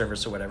waiter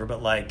service or whatever,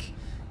 but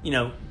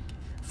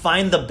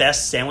find the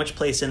best sandwich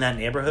place in that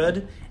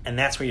neighborhood, and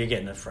that's where you're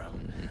getting it from.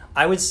 Mm-hmm.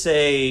 I would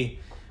say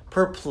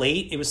per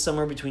plate, it was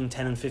somewhere between $10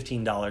 and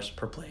 $15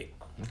 per plate.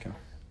 Okay.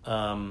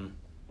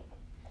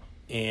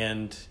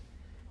 And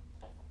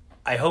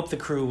I hope the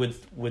crew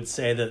would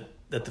say that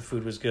the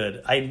food was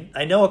good.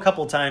 I know a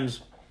couple times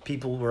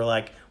people were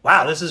like,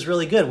 wow, this is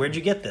really good. Where'd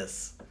you get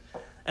this?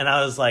 And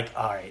I was like,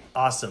 all right,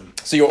 awesome.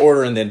 So you're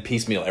ordering then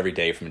piecemeal every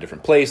day from a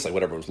different place, like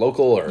whatever was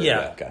local? Or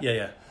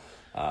Yeah.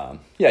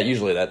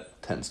 Usually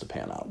that tends to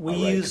pan out.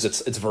 We because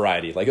it's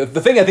variety. Like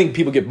the thing I think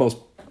people get most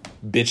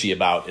bitchy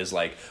about is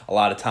like a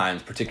lot of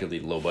times, particularly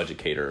low budget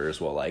caterers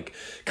will like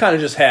kind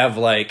of just have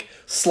like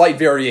slight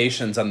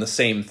variations on the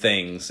same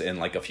things in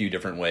like a few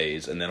different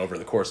ways, and then over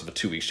the course of a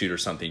 2-week shoot or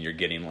something, you're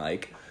getting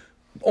like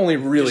only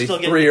really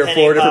 3 or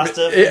 4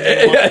 different.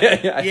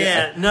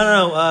 Yeah.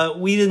 No.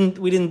 We didn't.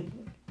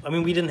 I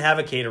mean, we didn't have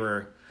a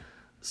caterer,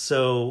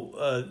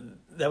 so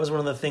that was one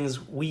of the things.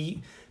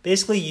 We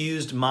basically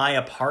used my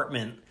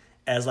apartment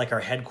as like our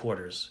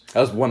headquarters.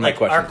 That was one of my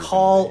questions.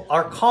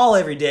 Our call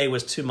every day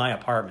was to my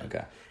apartment.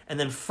 Okay. And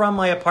then from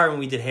my apartment,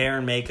 we did hair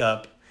and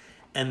makeup,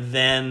 and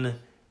then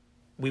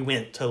we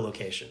went to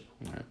location.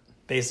 Right.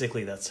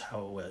 Basically, that's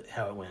how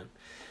it went.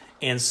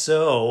 And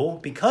so,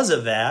 because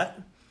of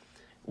that,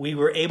 we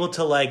were able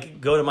to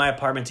like go to my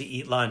apartment to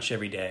eat lunch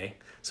every day.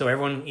 So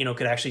everyone,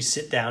 could actually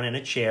sit down in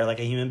a chair like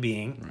a human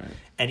being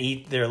and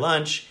eat their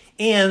lunch.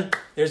 And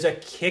there's a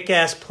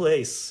kick-ass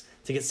place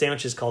to get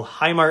sandwiches called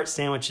Hi-Mart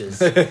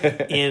Sandwiches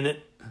in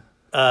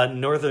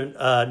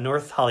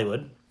North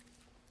Hollywood.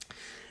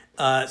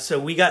 So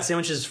we got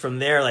sandwiches from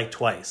there like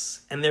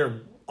twice, and they're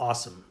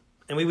awesome.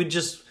 And we would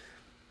just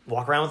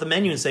walk around with a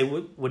menu and say,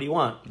 what do you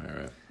want? All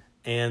right.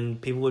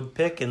 And people would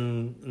pick,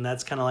 and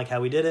that's kind of like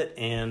how we did it.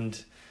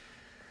 And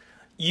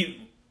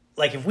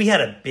if we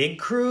had a big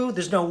crew,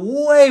 there's no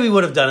way we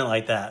would have done it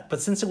like that.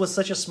 But since it was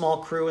such a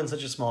small crew and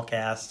such a small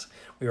cast,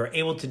 we were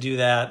able to do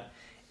that.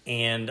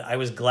 And I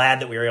was glad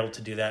that we were able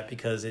to do that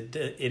because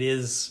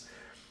it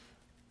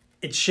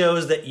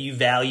shows that you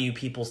value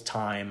people's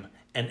time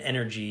and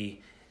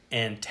energy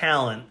and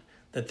talent,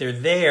 that they're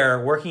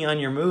there working on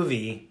your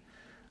movie,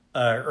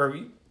 or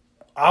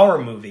our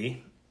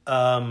movie.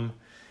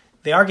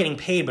 They are getting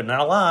paid, but not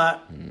a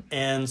lot.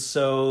 And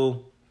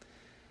so,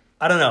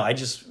 I don't know.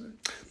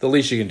 The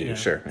least you can do,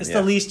 sure. It's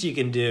the least you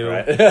can do.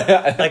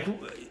 Right.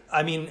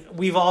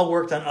 We've all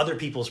worked on other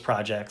people's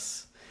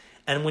projects.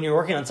 And when you're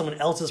working on someone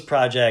else's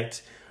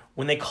project,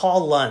 when they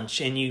call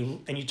lunch and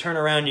you turn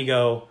around and you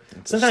go,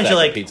 sometimes you're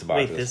like,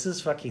 wait, this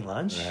is fucking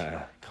lunch?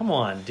 Come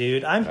on,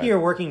 dude. I'm here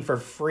working for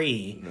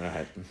free.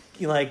 Right.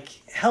 You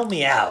help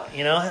me out,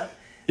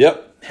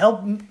 Yep.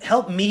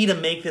 Help me to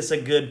make this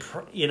a good,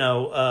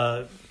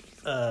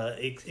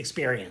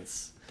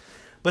 experience.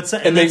 But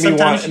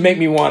make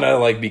me want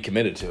to be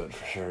committed to it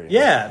for sure.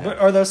 Yeah. But,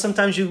 or though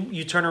sometimes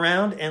you turn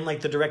around and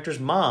the director's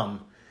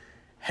mom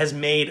has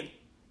made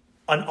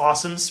an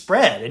awesome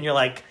spread, and you're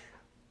like,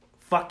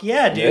 fuck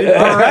yeah, dude.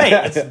 All right,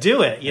 let's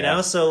do it. You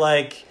know? So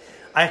I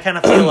kind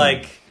of feel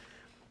like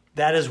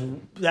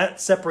that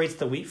separates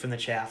the wheat from the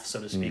chaff,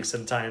 so to speak,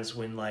 sometimes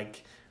when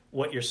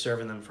what you're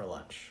serving them for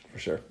lunch. For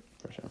sure.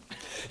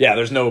 Yeah,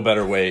 there's no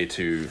better way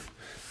to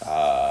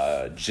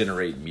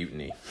generate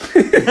mutiny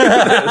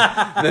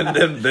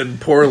than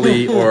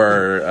poorly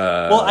or...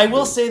 well, I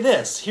will say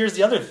this. Here's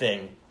the other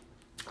thing.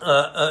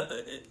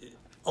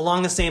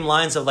 Along the same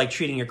lines of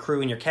treating your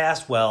crew and your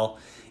cast well,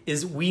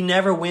 is we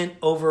never went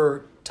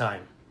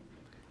overtime.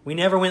 We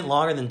never went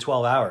longer than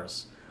 12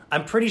 hours.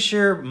 I'm pretty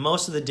sure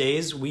most of the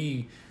days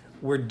we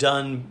were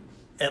done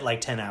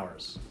at 10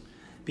 hours.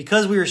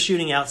 Because we were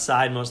shooting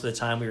outside most of the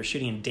time, we were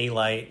shooting in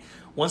daylight.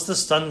 Once the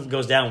sun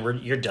goes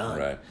down, you're done.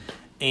 Right.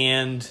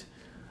 And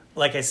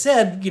like I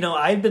said,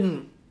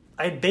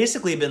 I'd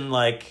basically been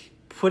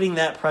putting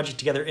that project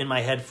together in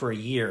my head for a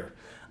year.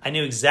 I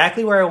knew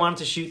exactly where I wanted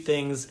to shoot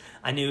things.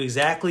 I knew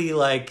exactly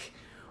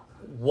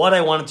what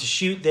I wanted to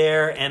shoot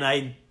there, and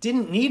I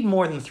didn't need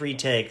more than 3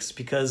 takes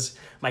because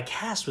my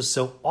cast was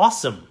so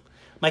awesome.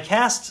 My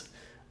cast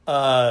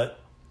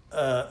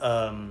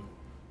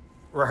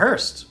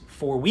rehearsed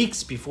for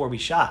weeks before we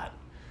shot.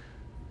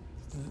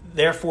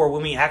 Therefore,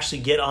 when we actually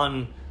get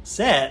on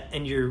set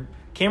and your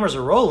cameras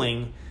are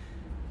rolling,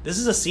 this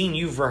is a scene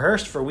you've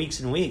rehearsed for weeks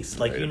and weeks.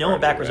 You know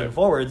it backwards and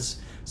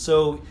forwards.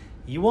 So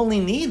you only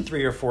need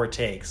 3 or 4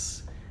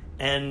 takes.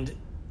 And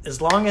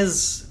as long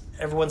as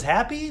everyone's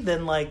happy,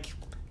 then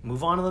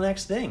move on to the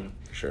next thing.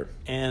 For sure.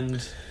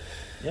 And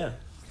yeah.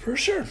 For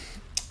sure.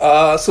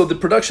 So the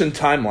production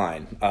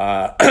timeline,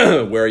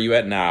 where are you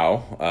at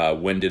now?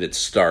 When did it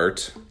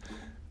start?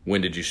 When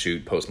did you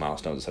shoot, post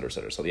milestones, et cetera, et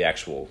cetera? So the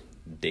actual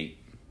date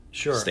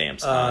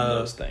stamps on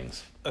those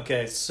things.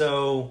 Okay,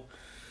 so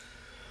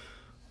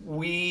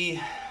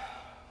it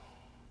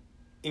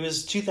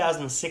was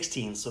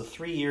 2016, so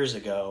 3 years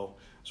ago,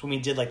 is when we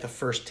did the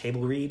first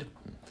table read.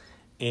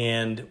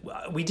 And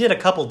we did a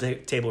couple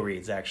table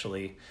reads,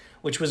 actually,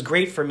 which was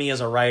great for me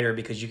as a writer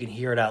because you can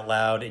hear it out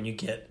loud and you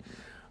get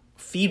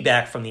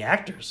feedback from the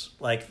actors.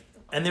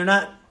 And they're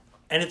not,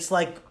 and it's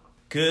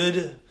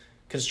good,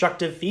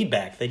 constructive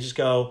feedback. They just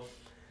go,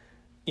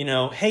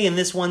 hey, in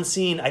this one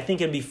scene, I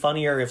think it'd be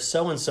funnier if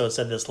so-and-so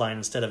said this line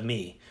instead of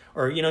me.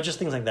 Or, just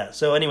things like that.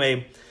 So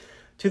anyway,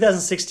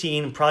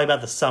 2016, probably about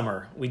the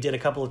summer, we did a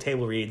couple of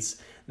table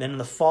reads. Then in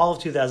the fall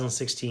of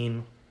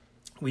 2016,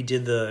 we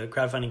did the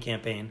crowdfunding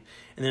campaign.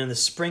 And then in the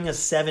spring of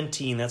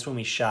 17, that's when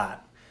we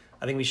shot.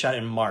 I think we shot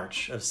in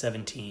March of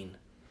 17.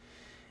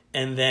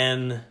 And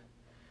then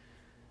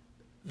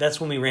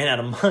that's when we ran out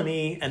of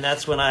money. And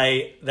that's when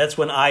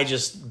I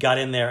just got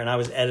in there and I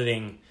was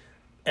editing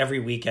every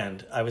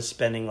weekend. I was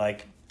spending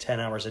 10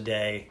 hours a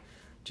day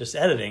just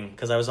editing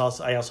because I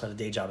also had a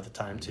day job at the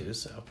time too.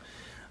 So,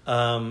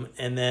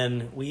 and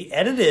then we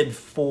edited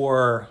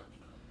for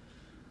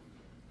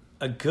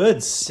a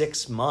good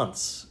 6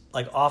 months,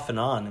 off and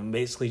on, and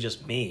basically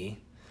just me.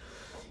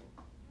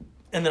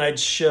 And then I'd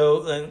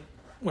show,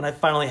 when I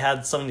finally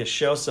had something to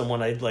show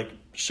someone, I'd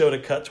showed a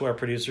cut to our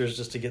producers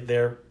just to get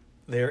their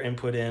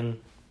input in.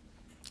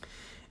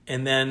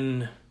 And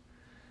then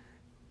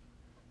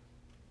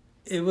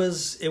it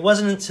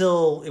wasn't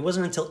until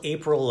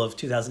April of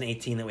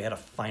 2018 that we had a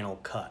final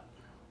cut.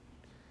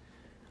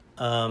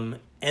 And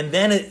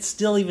then it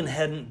still even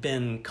hadn't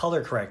been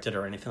color corrected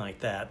or anything like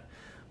that.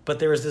 But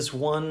there was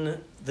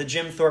the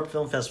Jim Thorpe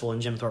Film Festival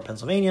in Jim Thorpe,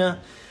 Pennsylvania.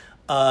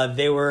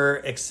 They're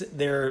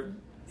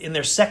in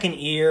their second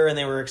year and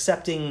they were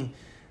accepting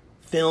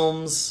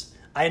films.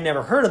 I had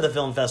never heard of the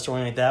film festival or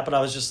anything like that, but I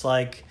was just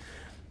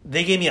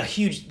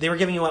they were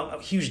giving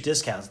out huge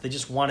discounts. They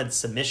just wanted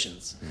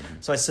submissions. Mm-hmm.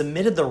 So I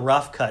submitted the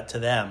rough cut to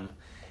them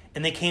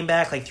and they came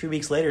back 3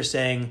 weeks later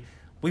saying,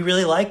 we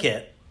really like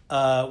it.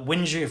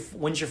 when's your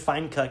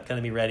fine cut going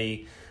to be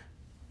ready?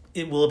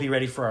 Will it be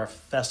ready for our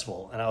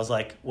festival? And I was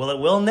like, well, it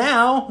will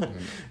now. Mm-hmm.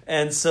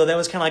 And so that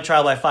was kind of like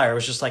trial by fire. It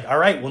was just like, all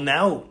right, well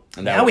now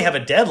we have a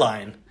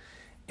deadline.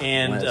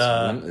 And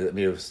it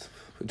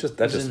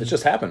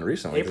just happened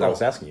recently because I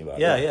was asking you about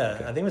it. Yeah.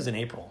 Okay. I think it was in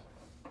April.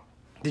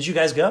 Did you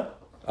guys go?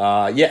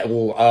 Yeah.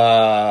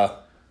 Well,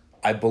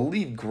 I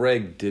believe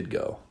Greg did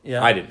go.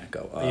 Yeah. I didn't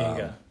go. You didn't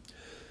go.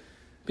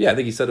 But yeah, I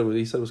think he said it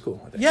was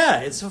cool. I think.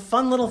 Yeah, it's a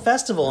fun little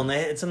festival, and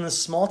it's in this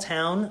small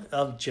town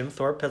of Jim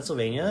Thorpe,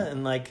 Pennsylvania,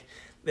 and like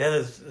they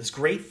have this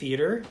great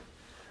theater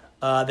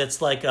that's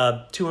like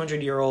a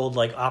 200-year-old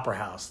like opera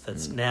house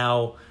that's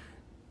now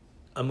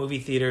a movie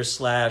theater /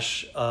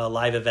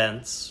 live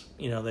events.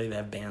 You know, they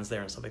have bands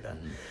there and stuff like that.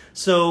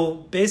 So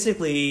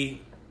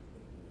basically,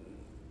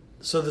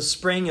 the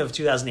spring of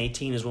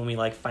 2018 is when we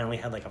like finally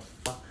had like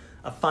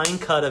a fine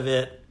cut of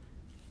it.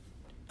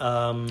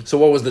 So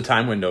what was the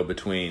time window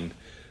between?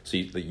 So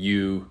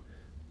you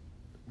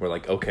were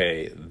like,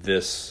 okay,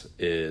 this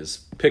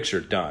is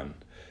picture done,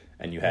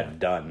 and you had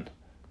done.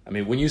 I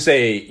mean, when you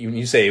say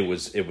it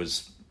was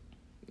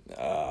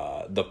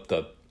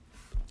the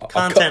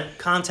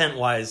content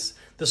wise,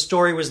 the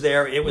story was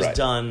there. It was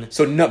done.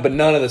 So but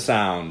none of the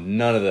sound,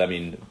 none of the. I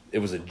mean, it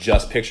was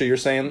just picture. You're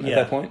saying at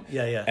that point,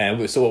 yeah.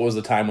 And so, what was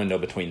the time window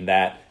between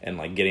that and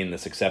like getting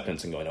this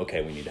acceptance and going,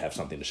 okay, we need to have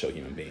something to show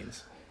human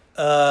beings?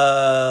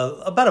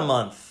 About a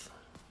month.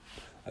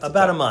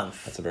 A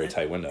month. That's a very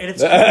tight window. And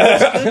it's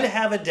good to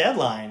have a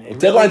deadline.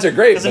 Deadlines are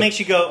great. Because it makes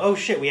you go, oh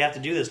shit, we have to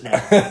do this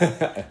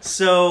now.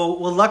 So,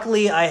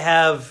 luckily I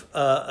have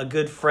a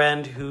good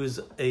friend who's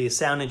a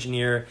sound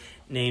engineer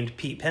named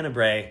Pete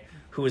Pennebrae,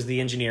 who was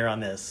the engineer on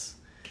this.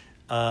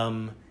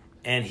 And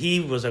he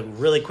was a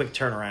really quick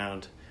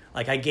turnaround.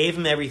 Like, I gave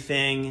him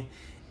everything,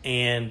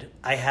 and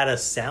I had a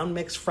sound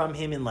mix from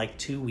him in like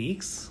 2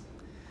 weeks.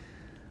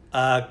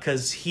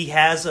 Because he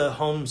has a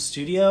home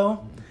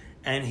studio,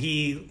 and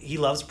he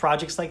loves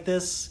projects like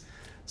this.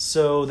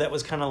 So that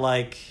was kind of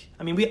like,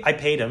 I mean, I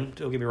paid him,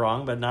 don't get me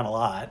wrong, but not a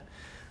lot.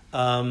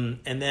 And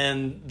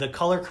then the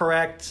color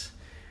correct,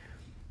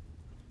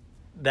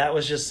 that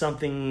was just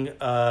something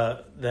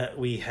that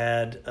we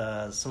had.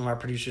 Some of our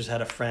producers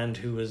had a friend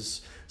who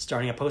was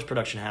starting a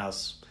post-production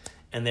house,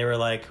 and they were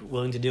like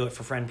willing to do it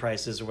for friend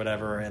prices or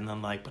whatever. And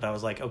then but I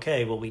was like,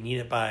 okay, well, we need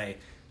it by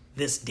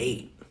this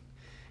date.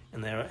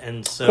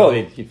 And so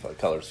well, he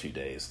colors a few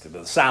days.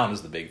 The sound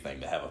is the big thing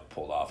to have it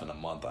pulled off in a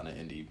month on an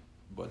indie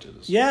budget.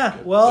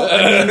 Well,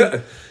 I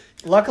mean,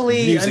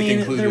 luckily,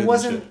 there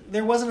wasn't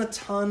a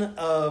ton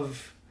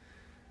of.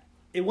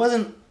 It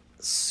wasn't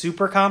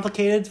super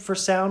complicated for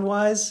sound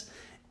wise,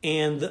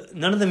 and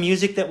none of the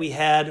music that we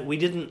had, we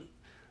didn't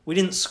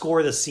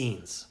score the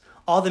scenes.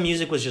 All the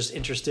music was just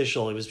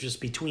interstitial. It was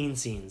just between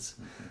scenes,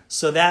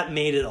 so that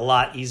made it a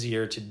lot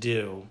easier to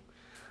do.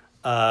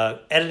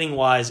 Editing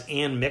wise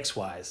and mix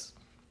wise.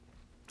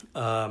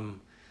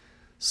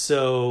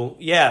 So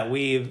yeah,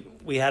 we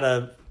had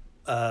a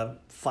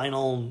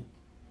final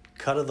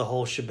cut of the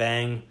whole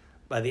shebang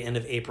by the end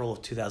of April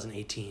of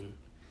 2018.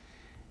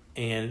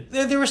 And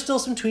there were still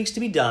some tweaks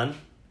to be done,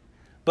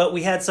 but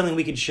we had something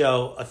we could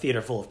show a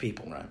theater full of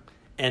people, right?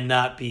 And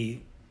not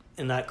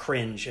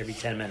cringe every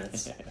 10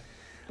 minutes.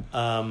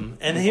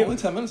 And only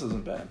 10 minutes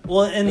isn't bad.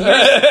 Well, and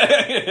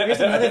here's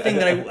another thing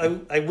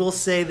that I will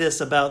say this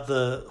about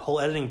the whole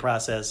editing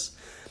process.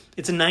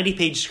 It's a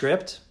 90-page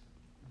script,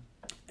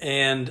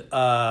 and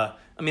the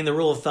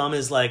rule of thumb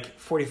is like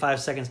 45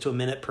 seconds to a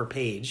minute per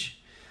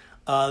page.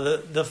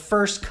 The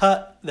first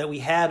cut that we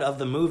had of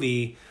the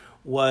movie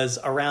was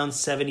around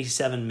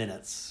 77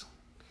 minutes,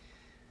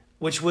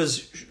 which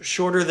was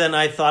shorter than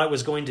I thought it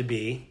was going to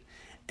be,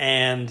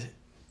 and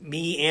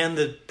me and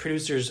the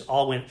producers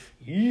all went,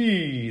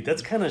 "Yee,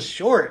 that's kind of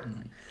short."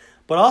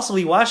 But also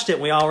we watched it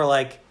and we all were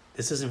like,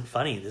 this isn't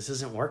funny. This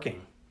isn't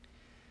working.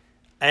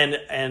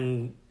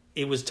 And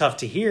it was tough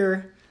to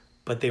hear,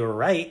 but they were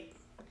right.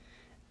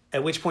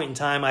 At which point in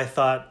time I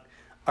thought,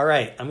 all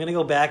right, I'm going to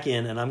go back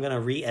in and I'm going to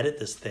re-edit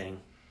this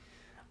thing.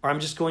 Or I'm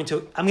going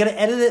to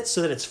edit it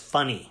so that it's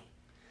funny,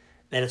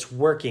 that it's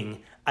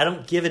working. I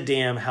don't give a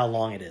damn how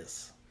long it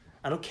is.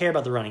 I don't care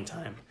about the running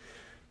time.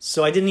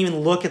 So I didn't even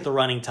look at the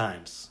running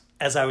times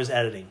as I was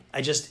editing.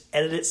 I just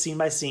edited it scene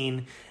by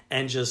scene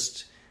and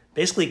just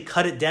basically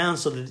cut it down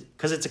so that,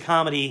 because it's a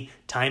comedy,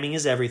 timing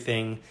is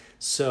everything.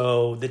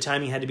 So the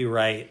timing had to be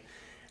right.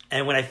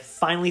 And when I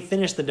finally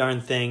finished the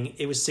darn thing,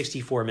 it was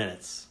 64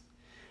 minutes,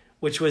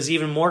 which was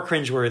even more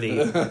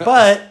cringeworthy.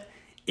 But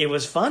it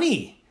was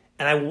funny.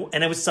 And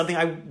it was something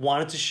I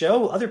wanted to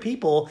show other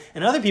people,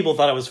 and other people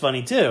thought it was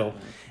funny too.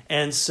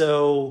 And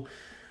so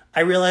I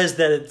realized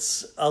that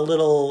it's a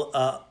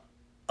little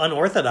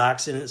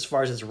unorthodox in as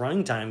far as its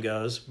running time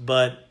goes,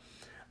 but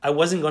I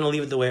wasn't going to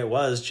leave it the way it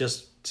was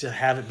just to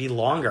have it be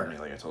longer.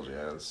 Like I told you,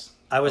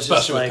 I was especially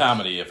just like, with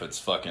comedy, if it's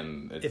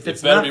fucking, if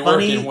it's better not be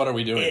funny, working. What are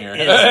we doing here?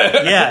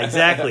 Yeah,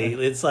 exactly.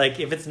 It's like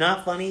if it's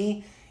not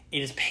funny,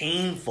 it is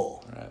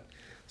painful. Right.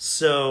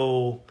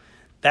 So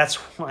that's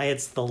why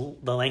it's the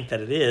length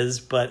that it is.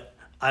 But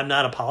I'm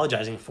not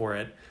apologizing for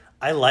it.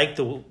 I like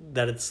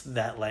that it's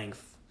that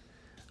length.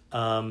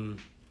 I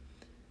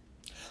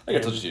think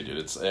it's what you do,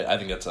 dude. I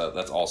think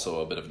that's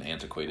also a bit of an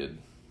antiquated,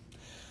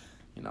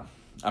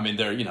 I mean,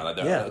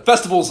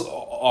 festivals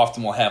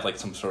often will have like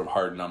some sort of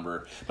hard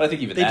number, but I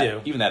think even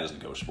that is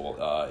negotiable.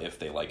 If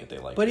they like it, they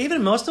like it. But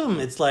even most of them,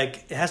 it's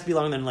like it has to be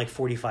longer than like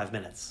 45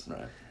 minutes,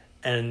 right?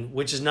 And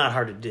which is not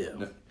hard to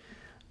do.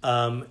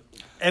 No.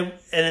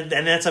 And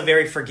that's a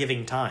very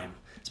forgiving time,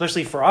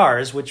 especially for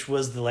ours, which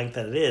was the length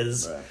that it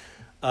is. Right.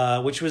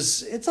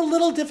 It's a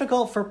little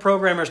difficult for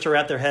programmers to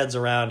wrap their heads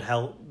around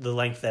how the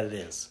length that it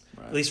is.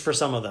 Right. At least for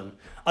some of them.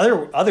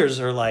 Others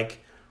are like,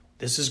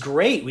 this is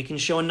great. We can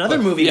show another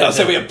movie. Yeah,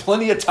 so we have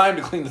plenty of time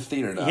to clean the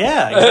theater now.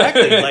 Yeah,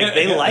 exactly. Like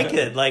they like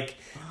it. Like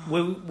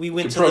we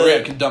went to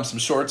program can dump some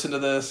shorts into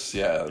this.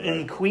 Yeah.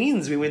 In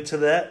Queens, we went to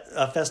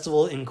that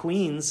festival in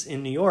Queens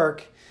in New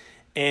York,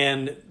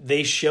 and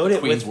they showed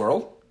it Queens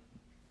World.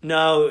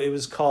 No, it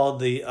was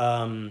called the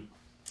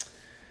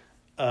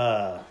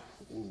it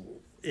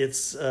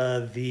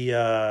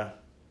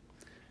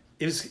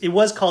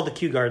was called the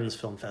Kew Gardens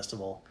Film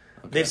Festival.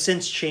 Okay. They've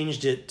since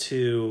changed it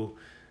to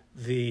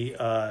the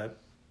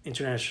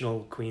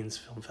International Queens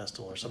Film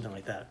Festival or something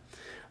like that.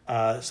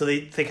 So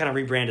they kind of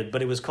rebranded,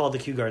 but it was called the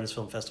Kew Gardens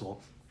Film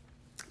Festival.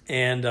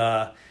 And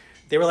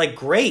they were like,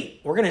 great,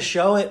 we're going to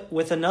show it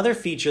with another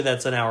feature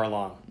that's an hour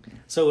long.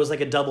 So it was like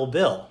a double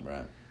bill.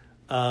 Right.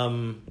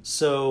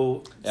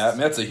 So yeah, I mean,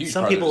 that's a huge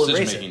part of the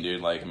decision making,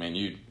 dude. Like, I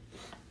mean,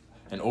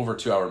 an over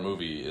 2 hour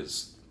movie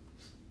is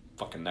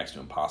fucking next to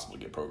impossible to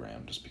get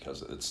programmed just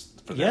because it's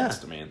for them.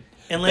 I mean,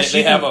 unless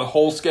they have a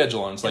whole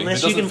schedule, and it's like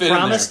unless you can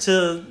promise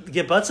to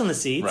get butts in the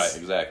seats, right?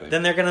 Exactly.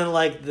 Then they're gonna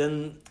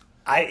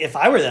if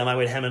I were them, I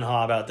would hem and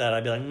haw about that.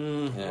 I'd be like, I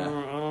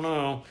don't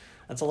know.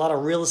 That's a lot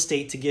of real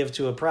estate to give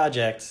to a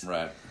project,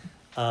 right?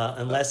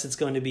 Unless it's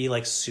going to be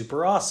like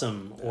super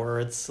awesome, or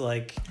it's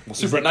like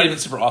not even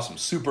super awesome,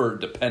 super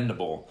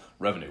dependable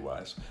revenue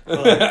wise.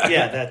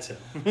 Yeah, that too.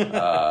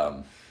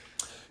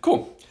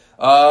 Cool.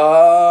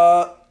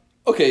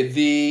 Okay,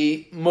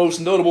 the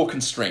most notable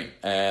constraint,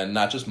 and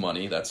not just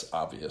money, that's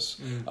obvious,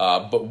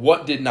 but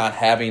what did not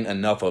having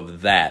enough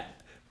of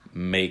that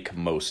make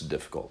most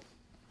difficult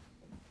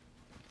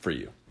for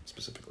you,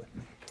 specifically?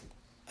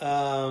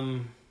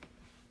 Not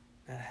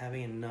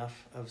having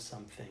enough of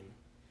something.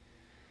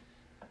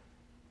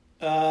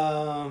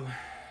 Well,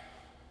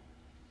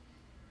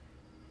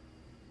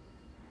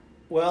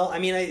 I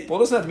mean, it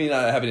doesn't have to mean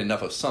not having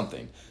enough of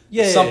something.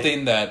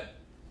 Something that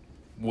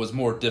was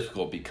more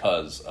difficult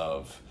because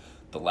of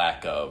the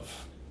lack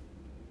of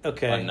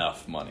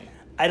enough money.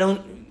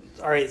 All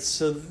right,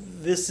 so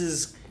this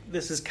is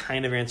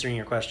kind of answering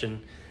your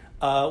question.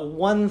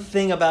 One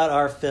thing about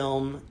our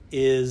film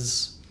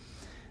is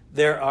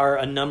there are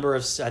a number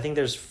of, I think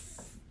there's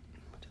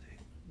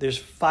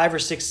 5 or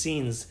 6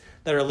 scenes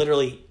that are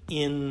literally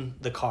in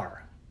the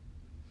car.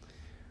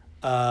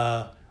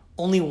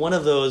 Only one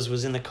of those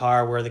was in the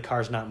car where the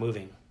car's not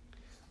moving.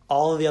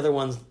 All of the other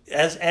ones,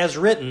 as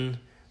written,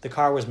 the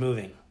car was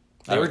moving.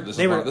 This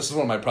is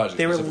one of my projects.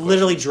 They were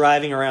literally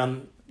driving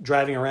around.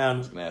 I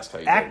was going to ask how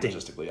you did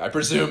logistically. I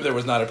presume there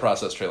was not a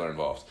process trailer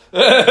involved.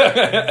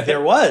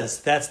 There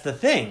was. That's the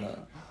thing.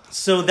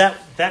 So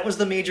that was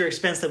the major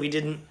expense that we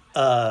didn't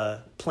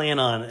plan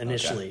on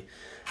initially.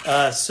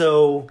 Okay.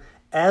 So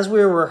as we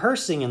were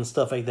rehearsing and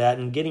stuff like that,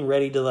 and getting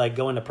ready to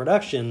go into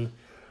production,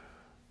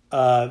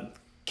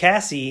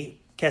 Cassie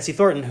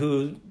Thornton,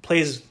 who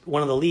plays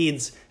one of the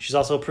leads, she's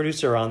also a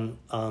producer on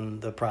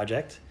the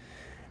project.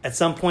 At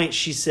some point,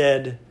 she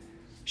said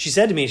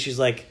to me, she's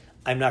like,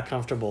 "I'm not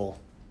comfortable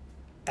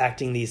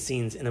acting these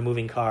scenes in a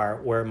moving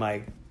car where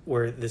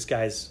this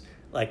guy's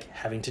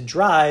having to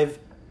drive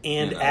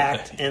and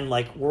act and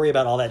worry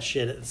about all that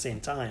shit at the same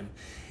time."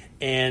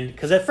 And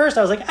because at first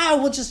I was like,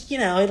 we'll just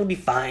it'll be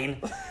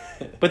fine.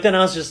 But then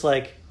I was just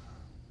like,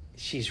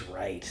 she's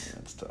right. Yeah,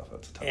 that's tough.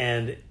 That's tough.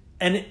 And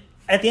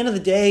at the end of the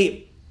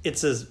day,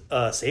 it's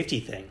a safety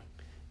thing.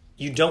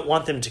 You don't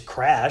want them to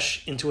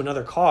crash into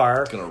another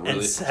car. It's going to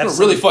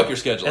really fuck your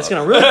schedule up. That's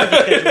going to really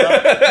fuck your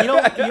schedule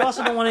up. You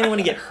also don't want anyone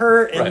to get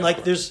hurt. And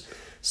there's...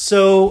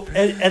 So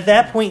at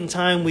that point in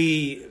time,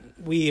 we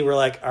were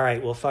like, all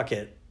right, well, fuck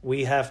it.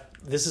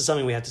 This is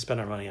something we have to spend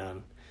our money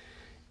on.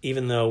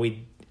 Even though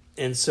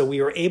and so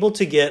we were able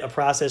to get a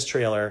process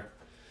trailer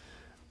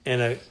and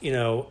a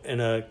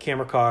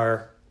camera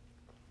car,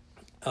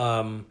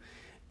 and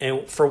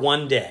for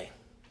one day.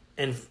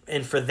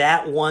 And for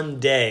that one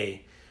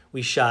day,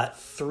 we shot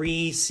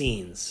 3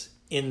 scenes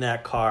in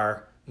that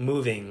car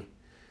moving.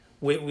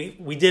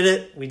 We did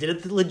it. We did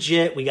it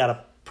legit. We got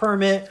a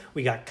permit.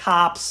 We got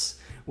cops.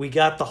 We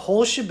got the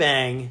whole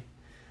shebang.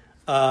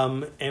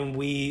 And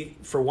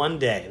for one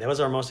day, that was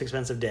our most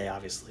expensive day,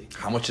 obviously.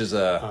 How much is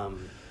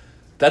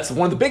that's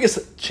one of the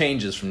biggest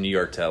changes from New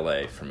York to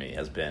LA for me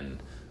has been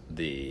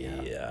the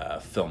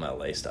film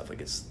LA stuff.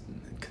 It's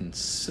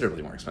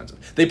considerably more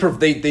expensive. They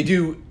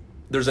do.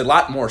 There's a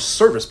lot more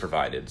service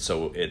provided,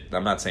 so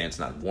I'm not saying it's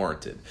not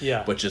warranted.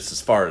 Yeah. But just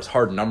as far as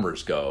hard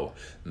numbers go,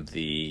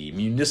 the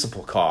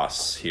municipal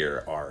costs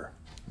here are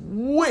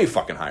way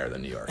fucking higher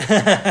than New York.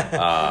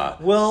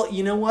 Well,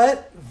 you know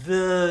what?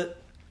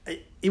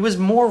 It was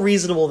more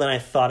reasonable than I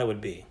thought it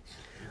would be.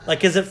 Like,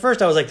 because at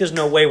first I was like, there's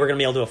no way we're going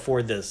to be able to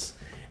afford this.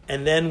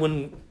 And then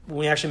when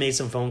we actually made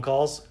some phone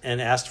calls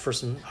and asked for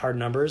some hard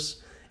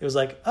numbers, it was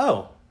like,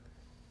 oh,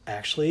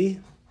 actually,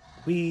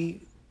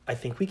 I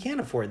think we can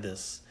afford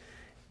this.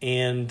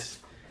 And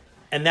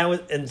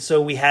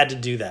so we had to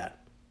do that.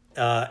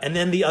 And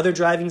then the other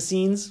driving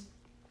scenes,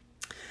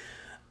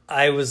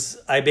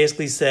 I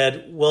basically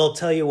said, well,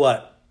 tell you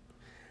what,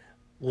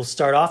 we'll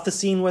start off the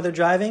scene where they're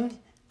driving,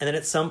 and then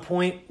at some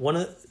point,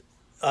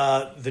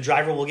 the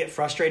driver will get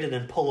frustrated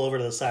and pull over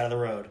to the side of the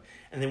road,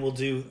 and then we'll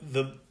do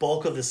the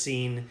bulk of the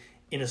scene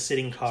in a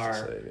sitting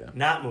car,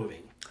 not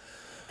moving.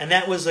 And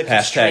that was a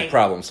hashtag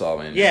problem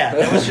solving. Yeah,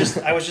 that was just.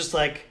 I was just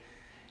like,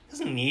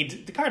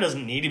 the car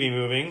doesn't need to be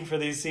moving for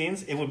these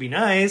scenes. It would be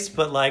nice,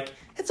 but like,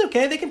 it's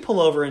okay. They can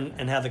pull over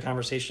and have the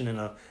conversation in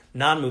a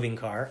non-moving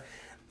car.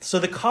 So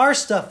the car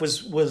stuff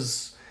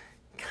was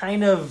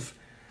kind of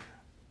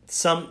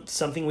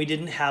something we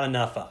didn't have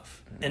enough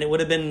of, and it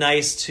would have been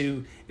nice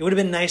to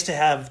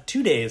have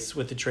 2 days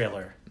with the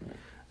trailer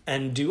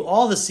and do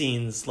all the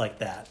scenes like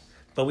that,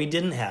 but we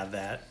didn't have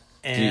that.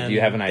 And do you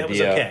have an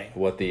idea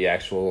what the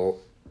actual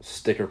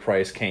sticker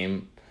price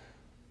ended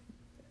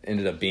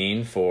up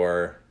being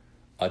for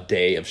a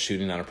day of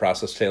shooting on a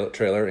process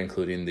trailer,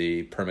 including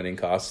the permitting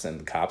costs and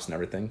the cops and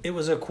everything? It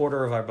was a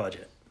quarter of our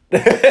budget.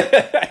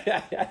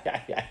 Okay.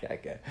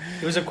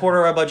 It was a quarter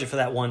of our budget for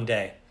that one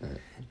day.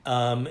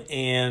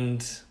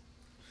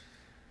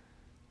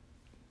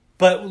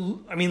 But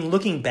I mean,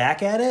 looking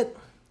back at it,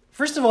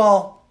 first of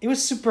all, it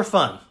was super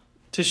fun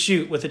to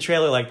shoot with a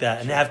trailer like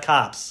that and have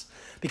cops.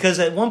 Because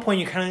at one point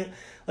you kind of,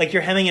 like,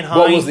 you're hemming and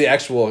hawing. What was the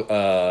actual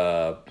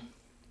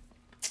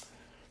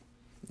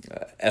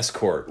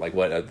escort? Like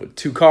what?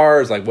 2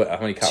 cars? Like what?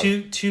 How many cops?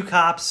 Two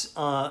cops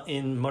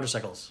in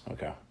motorcycles.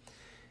 Okay.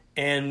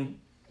 And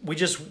we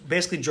just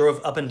basically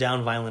drove up and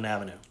down Vineland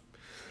Avenue.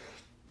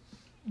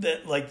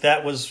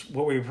 That was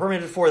what we were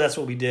permitted for. That's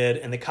what we did,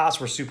 and the cops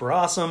were super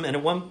awesome. And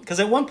at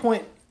one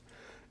point,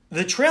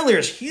 the trailer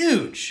is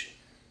huge.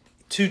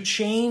 To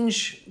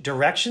change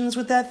directions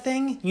with that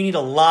thing, you need a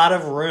lot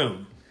of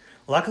room.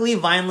 Luckily,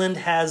 Vineland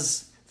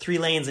has 3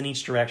 lanes in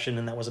each direction,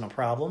 and that wasn't a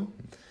problem.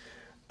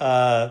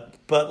 And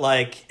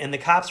the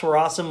cops were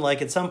awesome.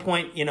 Like, at some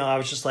point, I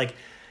was just like,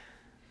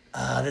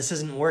 this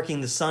isn't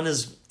working. The sun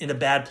is in a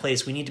bad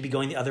place. We need to be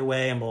going the other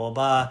way, and blah, blah,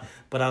 blah.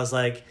 But I was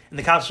like, and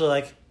the cops were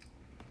like,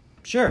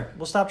 sure,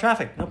 we'll stop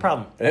traffic. No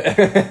problem.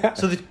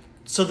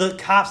 So the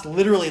cops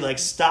literally like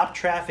stopped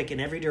traffic in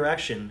every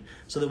direction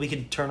so that we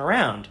could turn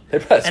around.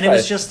 And it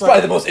was just like,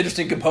 probably the most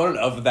interesting component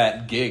of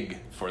that gig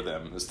for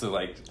them is to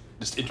like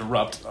just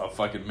interrupt a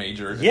fucking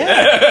major.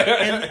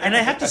 Yeah. and I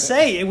have to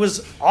say, it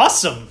was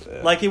awesome.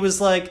 Yeah. Like, it was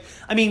like,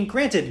 I mean,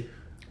 granted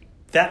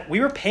that we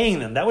were paying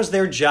them, that was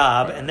their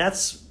job.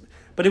 Right.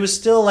 But it was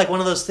still like one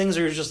of those things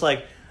where you're just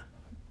like,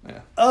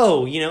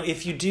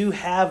 if you do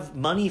have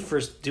money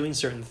for doing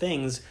certain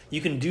things,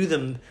 you can do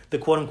them the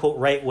quote unquote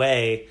right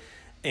way.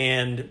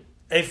 And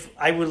if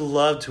I would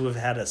love to have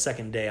had a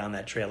second day on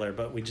that trailer,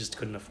 but we just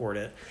couldn't afford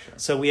it. Sure.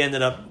 So we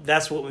ended up,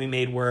 that's what we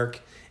made work,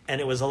 and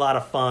it was a lot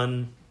of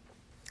fun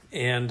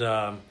and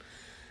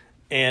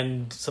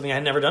something I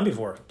had never done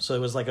before. So it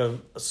was like a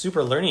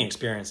super learning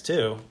experience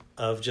too,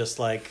 of just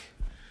like,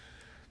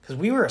 because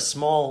we were a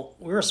small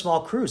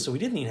crew, so we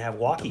didn't even have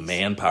walkies. The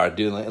manpower,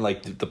 dude,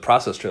 like the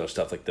process trailer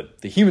stuff, like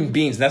the human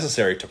beings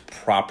necessary to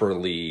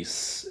properly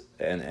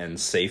and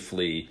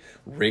safely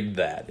rig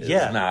that is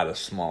not a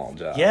small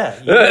job.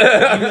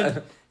 Yeah,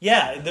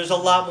 there's a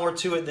lot more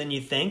to it than you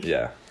think.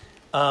 Yeah,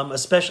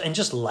 especially and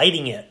just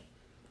lighting it.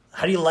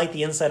 How do you light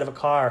the inside of a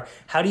car?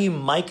 How do you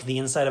mic the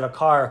inside of a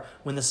car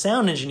when the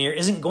sound engineer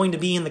isn't going to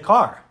be in the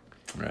car?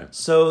 Right.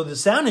 So the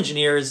sound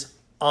engineer is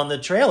on the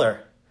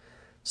trailer.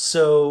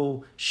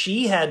 So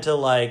she had to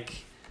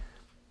like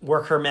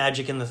work her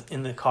magic in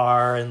the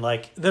car, and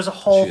like there's a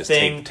whole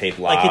thing. Tape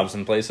lavs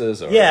in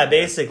places.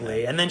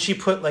 Basically, and then she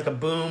put like a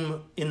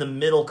boom in the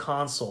middle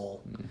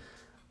console.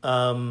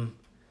 But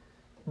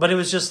it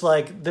was just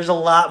like there's a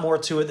lot more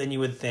to it than you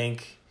would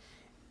think,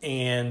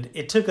 and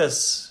it took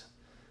us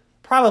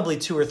probably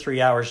 2 or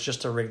 3 hours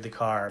just to rig the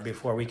car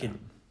before we could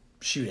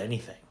shoot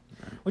anything,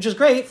 which is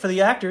great for the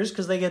actors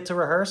because they get to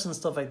rehearse and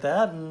stuff like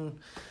that. And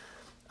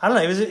I don't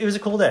know, it was a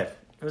cool day.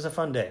 It was a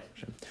fun day.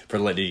 For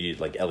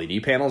like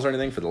LED panels or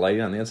anything for the lighting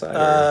on the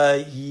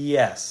inside?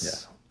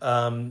 Yes.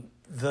 Yeah.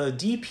 The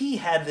DP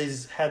had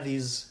these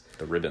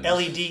the ribbons.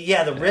 LED,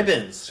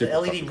 ribbons, the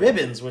LED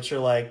ribbons, which are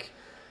like,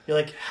 you're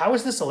like, how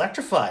is this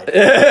electrified?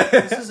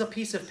 This is a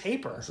piece of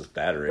paper. This is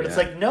battery. But it's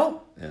like,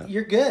 nope,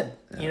 you're good.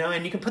 Yeah.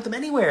 And you can put them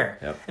anywhere.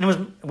 Yep.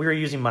 And we were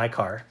using my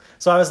car,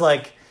 so I was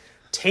like,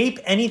 tape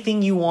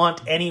anything you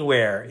want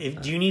anywhere.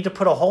 Do you need to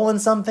put a hole in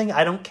something?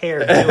 I don't care.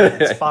 Do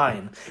it. It's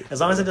fine.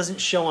 As long as it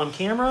doesn't show on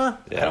camera,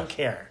 I don't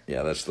care.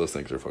 Yeah, those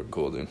things are fucking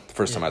cool, dude. The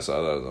first time I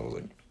saw those, I was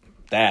like,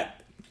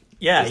 that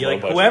Yeah, is you're low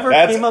like, budget. whoever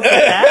That's- came up with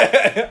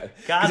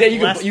that, God Yeah,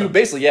 bless you them.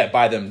 basically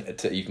buy them.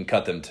 You can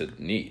cut them to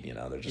need. You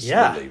know, they're just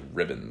Yeah. literally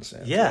ribbons.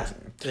 And Yeah,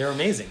 they're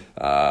amazing.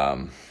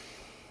 yeah,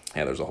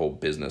 there's a whole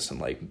business in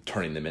like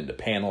turning them into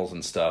panels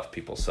and stuff.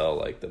 People sell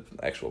like the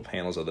actual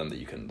panels of them that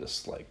you can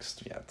just like,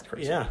 yeah, it's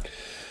crazy. Yeah.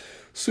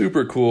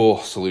 Super cool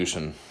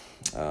solution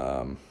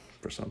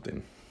for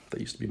something that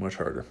used to be much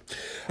harder.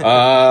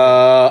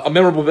 A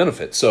memorable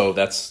benefit. So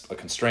that's a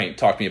constraint.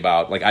 Talk to me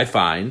about, like, I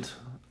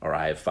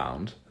have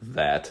found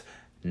that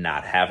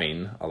not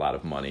having a lot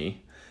of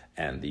money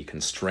and the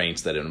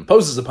constraints that it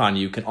imposes upon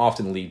you can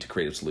often lead to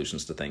creative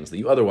solutions to things that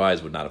you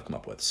otherwise would not have come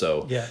up with.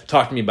 So Yeah.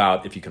 talk to me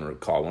about, if you can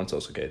recall one, so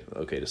it's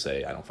okay to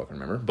say I don't fucking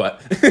remember,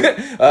 but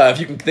if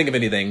you can think of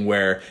anything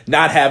where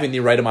not having the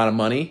right amount of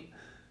money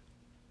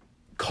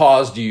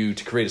caused you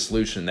to create a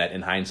solution that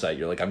in hindsight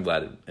you're like, I'm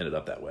glad it ended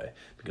up that way,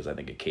 because I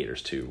think it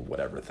caters to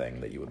whatever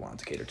thing that you would want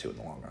to cater to in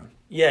the long run.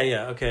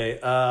 Yeah, okay.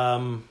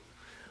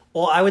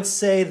 Well, I would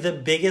say the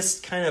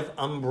biggest kind of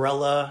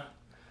umbrella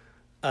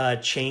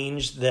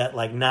change that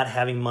like not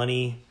having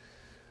money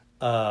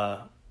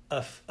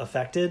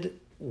affected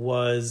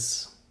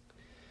was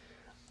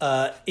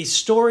a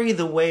story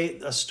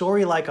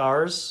like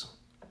ours,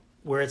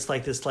 where it's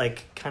like this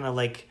like kind of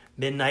like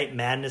Midnight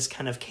Madness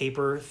kind of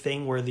caper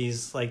thing, where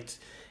these like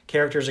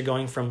characters are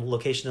going from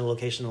location to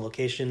location to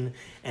location,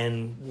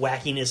 and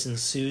wackiness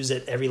ensues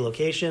at every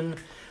location.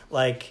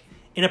 Like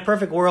in a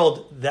perfect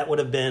world, that would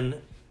have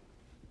been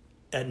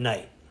at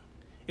night.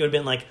 It would have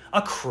been like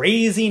a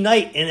crazy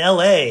night in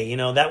LA, you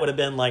know, that would have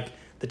been like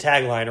the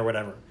tagline or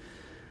whatever.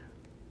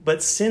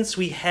 But since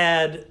we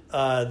had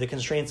the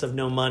constraints of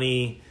no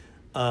money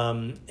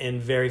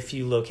and very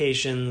few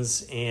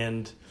locations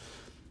and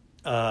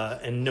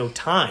no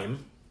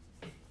time,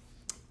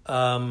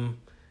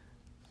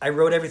 I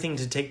wrote everything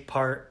to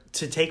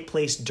take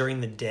place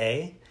during the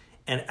day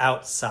and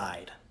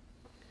outside.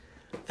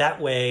 That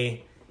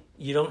way,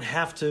 you don't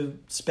have to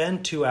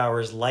spend 2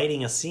 hours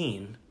lighting a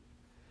scene.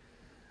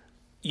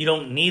 You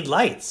don't need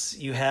lights.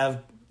 You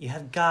have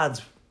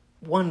God's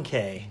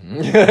 1K.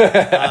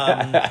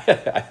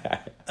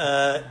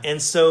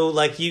 And so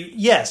like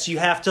you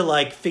have to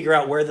like figure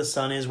out where the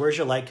sun is, where's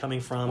your light coming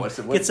from,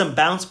 get some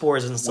bounce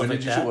boards and stuff like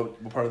that.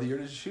 What part of the year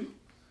did you shoot?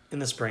 In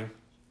the spring.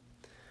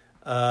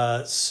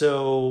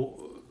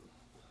 So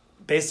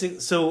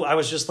I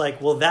was just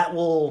like, well, that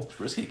will. It's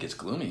risky. It gets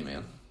gloomy,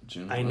 man.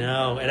 June. I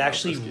know. It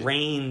actually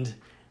rained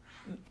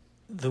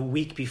the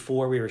week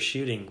before we were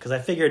shooting, because I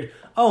figured,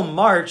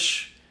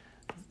 March,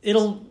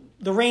 the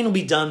rain will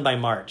be done by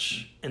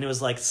March, and it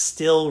was like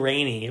still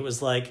rainy. It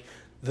was like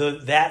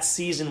that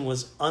season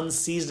was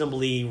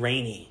unseasonably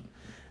rainy,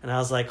 and I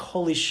was like,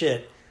 holy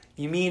shit.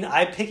 You mean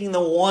I'm picking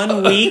the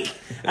 1 week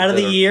out of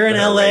the year in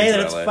LA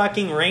that it's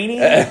fucking raining?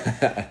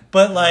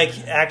 But like,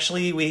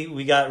 actually,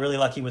 we got really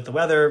lucky with the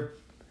weather.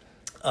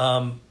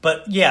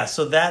 But yeah,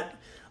 so that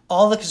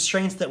all the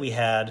constraints that we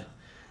had,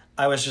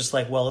 I was just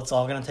like, well, it's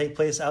all going to take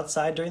place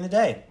outside during the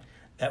day.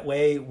 That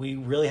way, we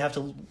really have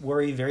to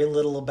worry very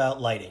little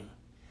about lighting.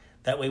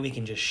 That way, we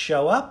can just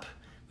show up.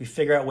 We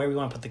figure out where we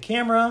want to put the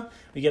camera.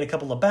 We get a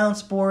couple of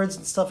bounce boards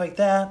and stuff like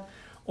that.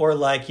 Or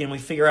like, we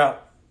figure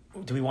out,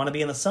 do we want to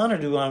be in the sun or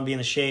do we want to be in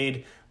the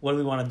shade? What do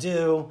we want to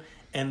do?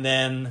 And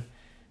then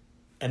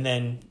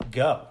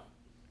go.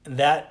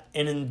 And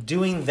in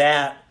doing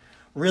that,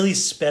 really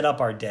sped up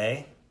our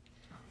day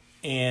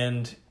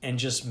and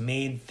just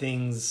made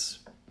things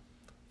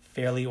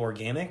fairly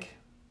organic.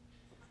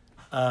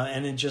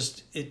 And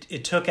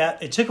it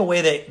took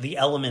away the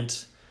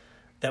element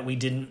that we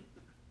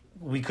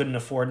couldn't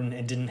afford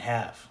and didn't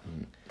have.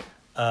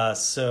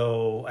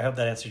 So I hope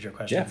that answered your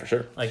question. Yeah, for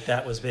sure. Like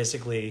that was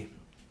basically.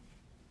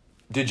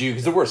 Did you?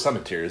 Because there were some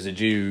interiors. Did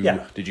you?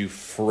 Yeah. Did you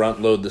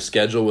front load the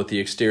schedule with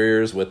the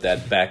exteriors with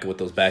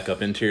those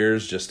backup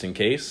interiors just in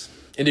case?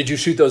 And did you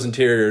shoot those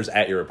interiors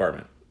at your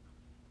apartment?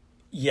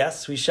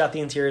 Yes, we shot the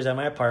interiors at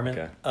my apartment.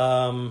 Okay.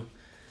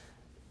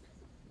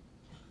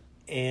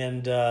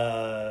 And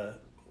I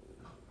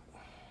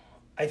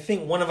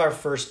think one of our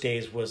first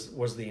days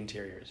was the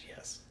interiors.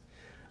 Yes,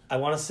 I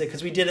want to say,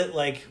 because we did it.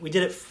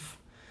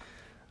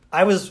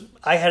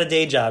 I had a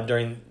day job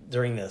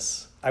during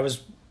this. I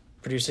was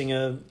producing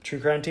a true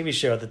crime TV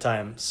show at the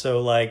time, so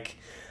like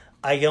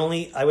I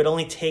would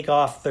only take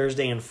off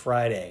Thursday and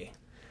Friday.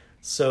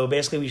 So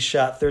basically, we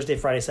shot Thursday,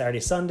 Friday, Saturday,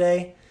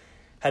 Sunday,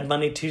 had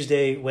Monday,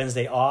 Tuesday,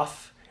 Wednesday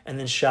off, and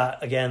then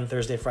shot again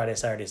Thursday, Friday,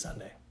 Saturday,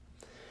 Sunday.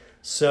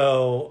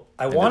 So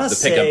I want to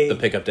say the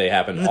pickup day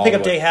happened. And the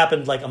pickup day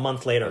happened like a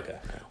month later. Okay.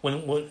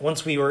 When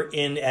once we were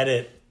in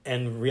edit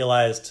and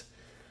realized,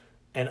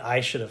 and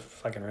I should have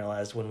fucking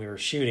realized when we were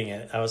shooting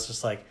it, I was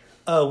just like,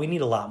 oh, we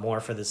need a lot more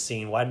for this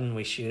scene. Why didn't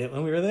we shoot it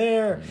when we were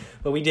there? Mm-hmm.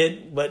 But we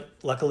did. But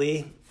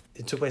luckily,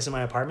 it took place in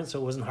my apartment, so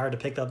it wasn't hard to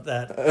pick up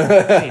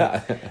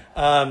that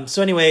scene.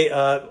 So anyway,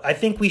 I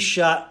think we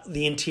shot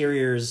the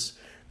interiors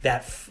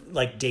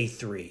like day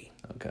 3.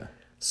 Okay.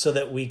 so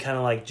that we kind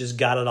of like just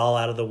got it all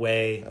out of the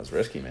way. That was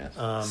risky, man.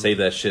 Save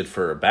that shit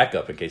for a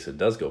backup in case it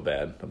does go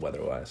bad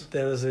weather-wise.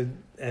 That's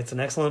an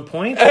excellent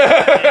point.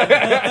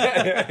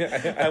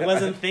 I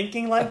wasn't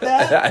thinking like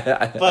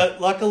that,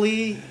 but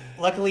luckily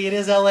it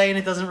is LA and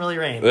it doesn't really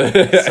rain.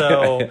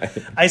 So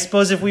I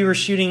suppose if we were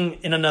shooting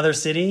in another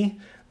city,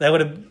 that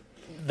wouldn't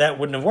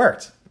have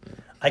worked.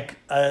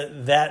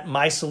 That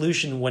my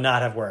solution would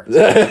not have worked.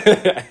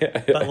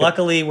 But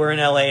luckily we're in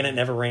LA and it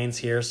never rains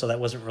here, so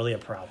that wasn't really a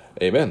problem.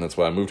 Amen. That's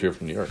why I moved here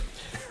from New York.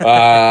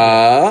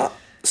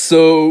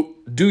 So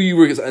do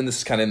you, and this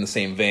is kind of in the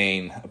same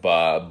vein,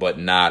 but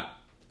not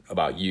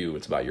about you,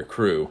 it's about your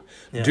crew.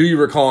 Yeah. Do you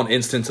recall an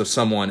instance of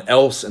someone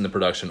else in the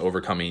production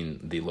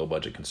overcoming the low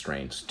budget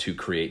constraints to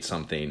create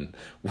something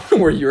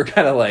where you were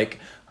kind of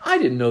like, I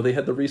didn't know they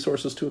had the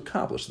resources to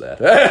accomplish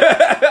that?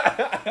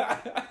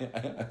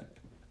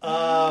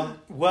 I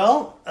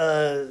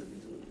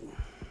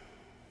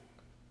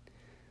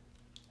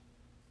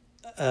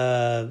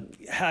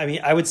mean,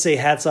 I would say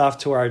hats off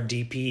to our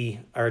DP,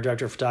 our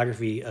director of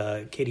photography,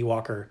 Katie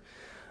Walker.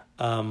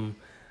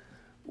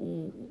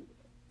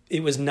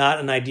 It was not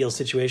an ideal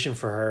situation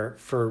for her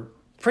for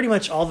pretty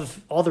much all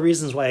the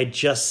reasons why I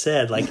just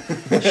said. Like,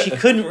 she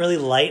couldn't really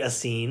light a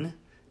scene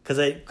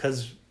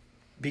because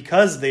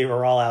they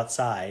were all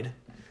outside.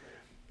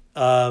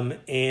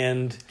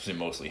 And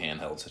mostly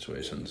handheld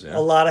situations. Yeah.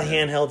 A lot of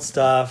handheld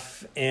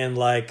stuff, and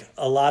like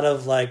a lot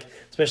of like,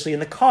 especially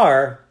in the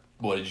car.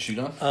 What did you shoot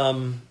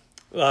on?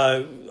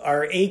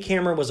 Our A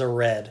camera was a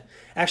Red.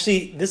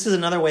 Actually, this is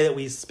another way that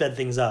we sped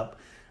things up.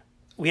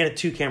 We had a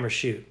 2-camera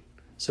shoot.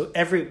 So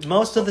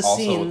most of the also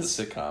scenes,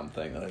 with the sitcom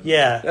thing.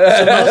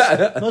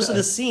 So most of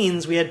the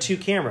scenes we had 2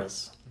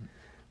 cameras,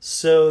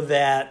 so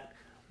that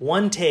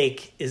one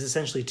take is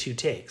essentially 2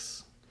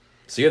 takes.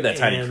 So you have that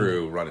tiny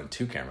crew running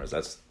 2 cameras.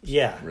 That's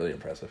really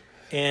impressive.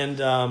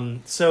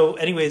 And so,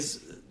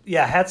 anyways,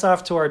 hats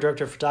off to our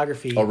director of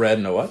photography. A Red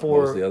and a what?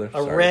 What was the other?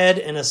 A Red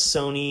and a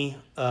Sony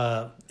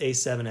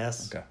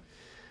A7S. Okay,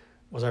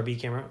 was our B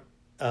camera,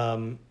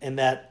 and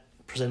that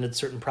presented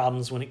certain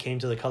problems when it came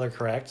to the color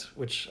correct,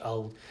 which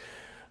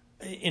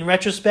in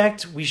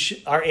retrospect,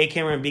 our A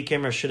camera and B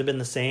camera should have been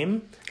the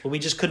same, but we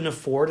just couldn't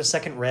afford a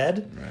second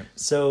Red. Right.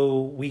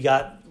 So we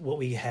got what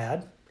we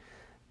had.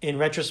 In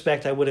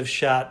retrospect, I would have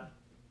shot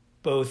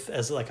both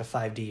as like a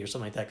 5D or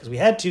something like that, because we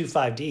had 2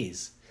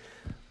 5Ds.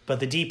 But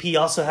the DP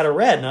also had a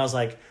Red, and I was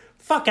like,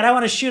 fuck it, I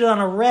want to shoot it on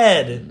a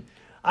Red.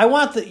 I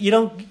want you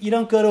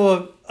don't go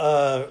to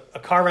a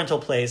car rental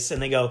place and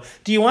they go,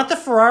 do you want the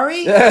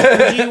Ferrari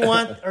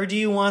or do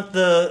you want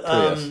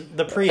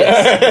the Prius?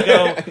 And you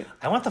go,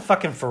 I want the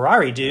fucking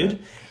Ferrari, dude.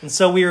 And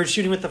so we were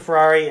shooting with the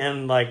Ferrari,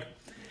 and like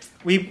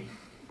we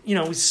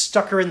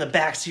stuck her in the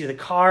backseat of the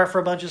car for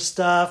a bunch of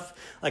stuff,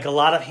 like a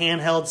lot of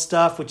handheld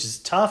stuff, which is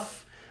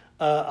tough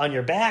on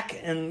your back,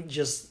 and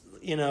just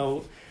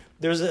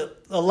there's a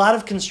lot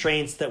of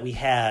constraints that we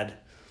had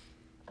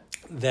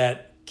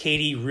that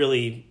Katie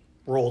really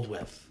rolled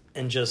with,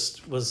 and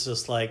was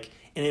just like,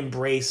 and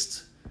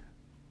embraced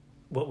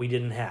what we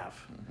didn't have.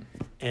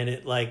 And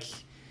it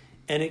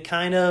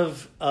kind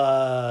of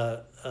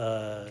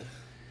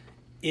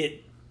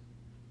it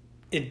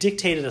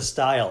dictated a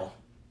style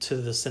to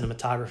the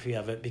cinematography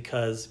of it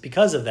because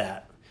of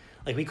that.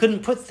 Like, we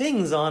couldn't put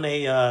things on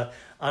a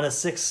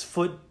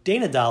 6-foot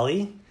Dana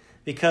dolly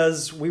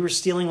because we were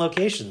stealing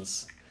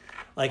locations.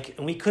 Like,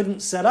 and we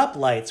couldn't set up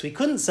lights. We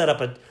couldn't set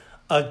up a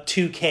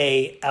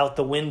 2K out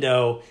the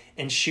window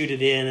and shoot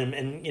it in,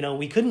 and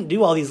we couldn't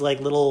do all these like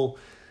little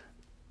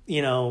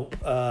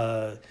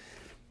bag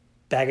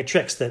of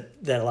tricks that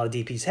a lot of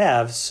DPs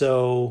have.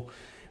 So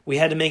we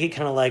had to make it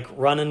kind of like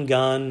run and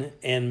gun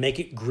and make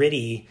it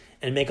gritty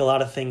and make a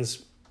lot of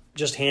things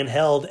just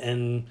handheld,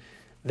 and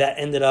that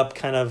ended up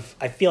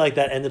I feel like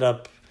that ended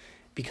up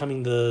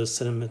becoming the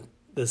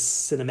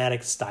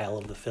cinematic style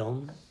of the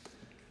film.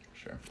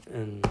 Sure.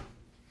 And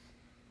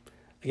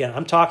again,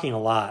 I'm talking a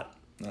lot.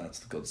 No, that's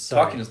the goal.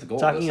 Talking is the goal.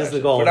 Talking is the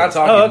goal. We're not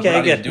talking. Oh, okay, we're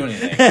not good. even doing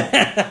anything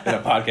in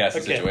a podcast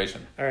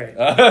situation. All right.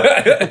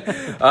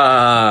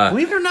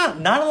 Believe it or not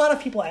a lot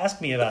of people ask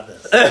me about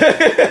this.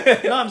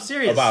 No, I'm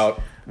serious.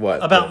 About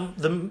what? About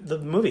the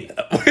movie.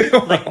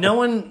 Like, no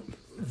one.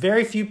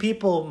 Very few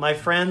people, my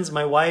friends,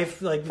 my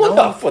wife, like what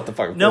the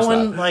fuck? No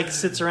one like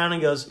sits around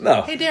and goes,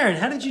 "No, hey Darren,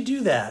 how did you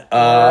do that?"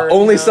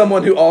 Only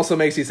someone who also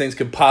makes these things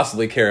could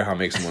possibly care how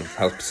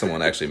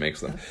someone actually makes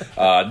them,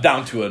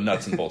 down to a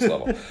nuts and bolts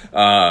level.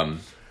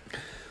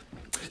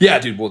 Yeah,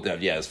 dude. Well,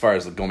 yeah. As far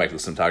as going back to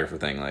the cinematographer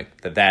thing,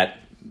 like that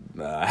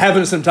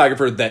having a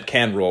cinematographer that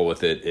can roll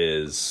with it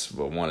is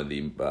one of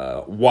the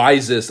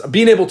wisest.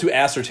 Being able to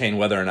ascertain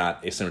whether or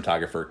not a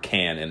cinematographer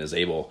can and is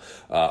able,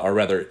 or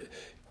rather,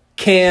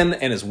 can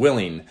and is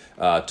willing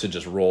to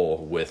just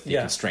roll with the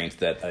constraints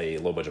that a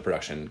low budget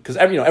production, because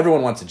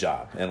everyone wants a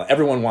job, and like,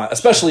 everyone wants,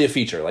 especially a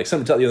feature like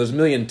there's a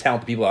million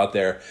talented people out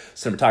there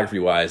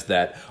cinematography wise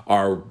that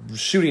are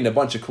shooting a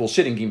bunch of cool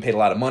shit and getting paid a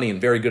lot of money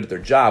and very good at their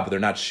job, but they're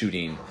not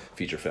shooting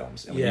feature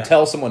films. And when you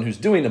tell someone who's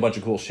doing a bunch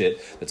of cool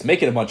shit that's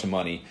making a bunch of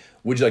money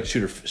would you like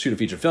to shoot a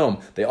feature film?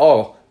 They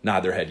all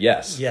nod their head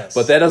yes. Yes.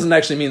 But that doesn't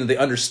actually mean that they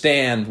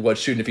understand what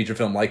shooting a feature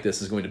film like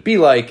this is going to be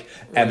like,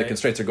 and the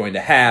constraints they're going to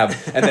have,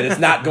 and that it's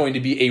not going to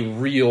be a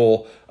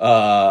real,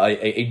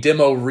 a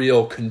demo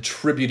reel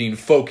contributing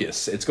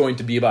focus. It's going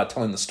to be about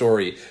telling the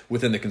story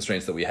within the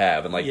constraints that we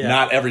have. And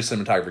not every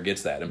cinematographer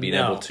gets that, and being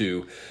able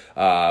to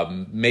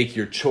make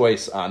your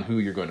choice on who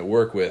you're going to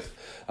work with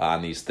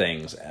on these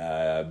things,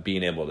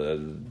 being able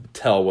to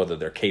tell whether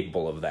they're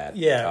capable of that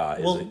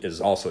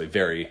is also a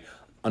very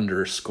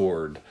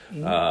underscored.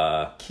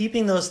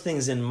 Keeping those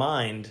things in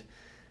mind,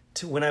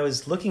 when I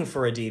was looking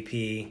for a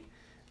DP,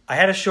 I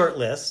had a short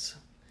list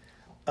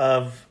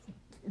of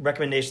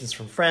recommendations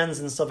from friends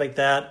and stuff like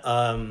that.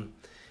 And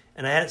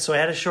I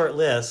had a short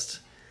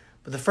list,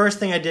 but the first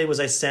thing I did was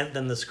I sent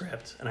them the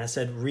script and I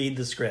said, read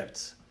the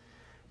script.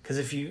 Because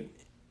I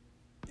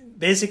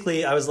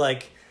was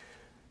like,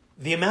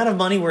 the amount of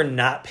money we're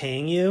not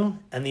paying you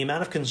and the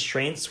amount of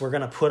constraints we're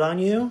going to put on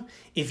you,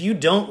 if you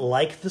don't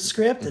like the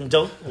script and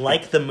don't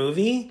like the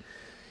movie,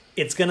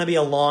 it's going to be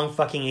a long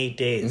fucking 8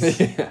 days.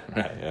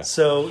 Yeah.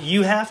 So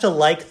you have to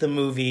like the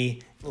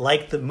movie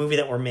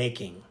that we're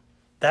making.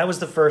 That was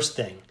the first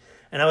thing.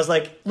 And I was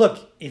like,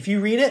 look, if you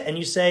read it and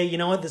you say, you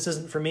know what, this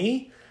isn't for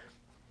me,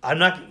 you're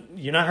not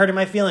hurting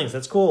my feelings.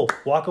 That's cool.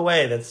 Walk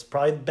away. That's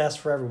probably best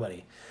for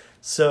everybody.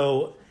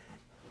 So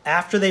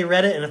after they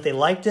read it and if they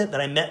liked it, then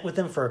I met with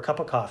them for a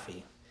cup of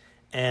coffee.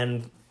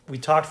 And we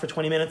talked for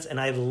 20 minutes and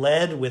I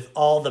led with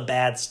all the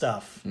bad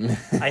stuff.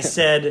 I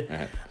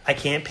said, I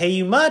can't pay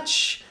you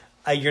much.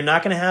 You're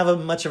not going to have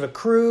much of a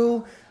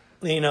crew.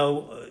 We're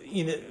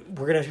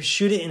going to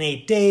shoot it in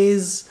 8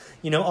 days.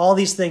 All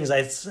these things.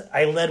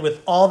 I led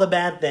with all the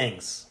bad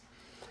things.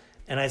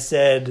 And I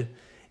said,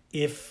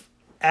 if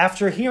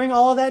after hearing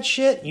all of that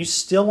shit, you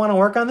still want to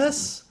work on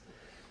this,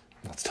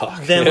 let's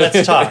talk. Then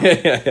let's talk.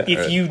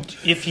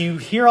 If you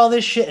hear all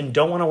this shit and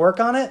don't want to work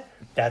on it,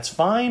 that's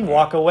fine.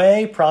 Walk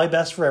away. Probably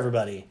best for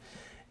everybody.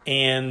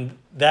 And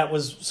that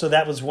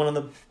was one of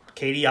the.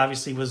 Katie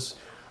obviously was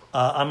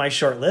on my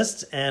short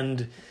list,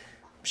 and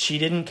she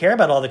didn't care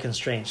about all the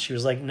constraints. She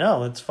was like,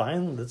 "No, it's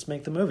fine. Let's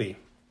make the movie."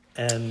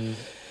 And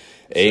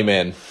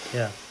amen.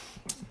 Yeah.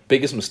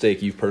 Biggest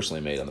mistake you've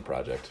personally made on the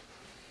project?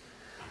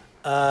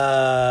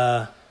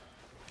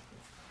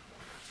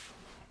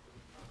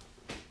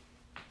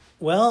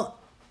 Well,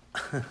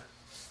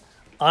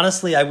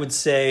 honestly, I would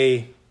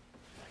say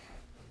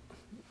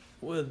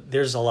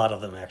there's a lot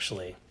of them,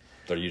 actually.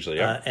 There usually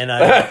are. And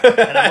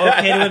I'm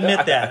okay to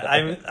admit that.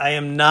 I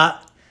am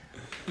not,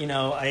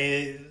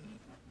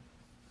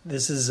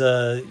 this is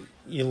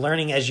you're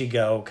learning as you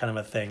go kind of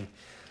a thing.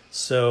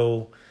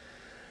 So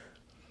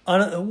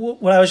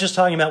what I was just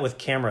talking about with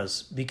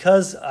cameras,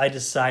 because I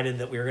decided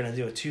that we were going to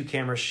do a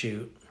 2-camera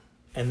shoot,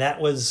 and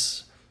that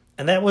was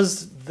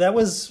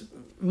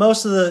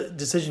most of the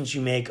decisions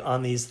you make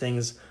on these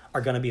things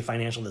are going to be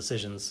financial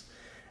decisions.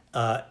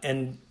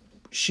 And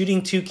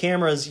shooting 2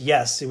 cameras,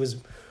 yes, it was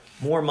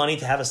more money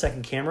to have a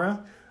second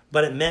camera,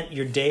 but it meant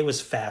your day was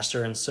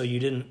faster, and so you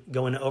didn't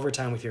go into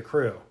overtime with your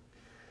crew.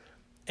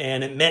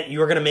 And it meant you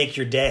were going to make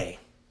your day.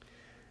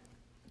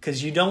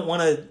 Because you don't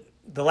want to...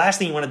 The last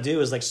thing you want to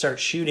do is start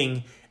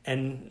shooting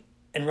and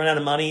run out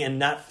of money and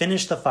not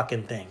finish the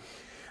fucking thing.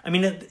 I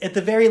mean, at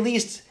the very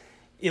least,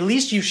 at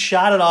least you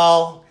shot it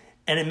all...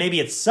 And maybe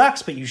it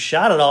sucks, but you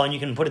shot it all and you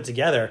can put it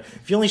together.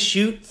 If you only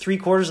shoot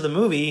 3/4 of the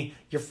movie,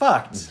 you're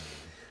fucked.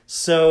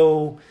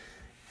 So,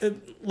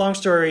 long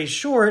story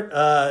short,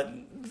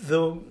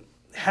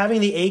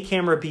 having the A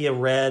camera be a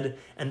red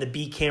and the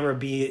B camera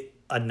be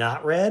a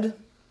not red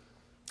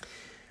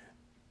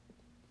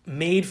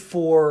made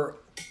for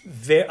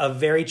a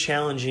very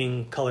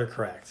challenging color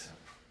correct,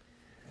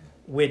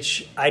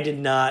 which I did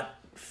not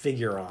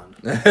figure on.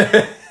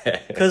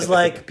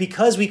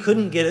 Because we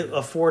couldn't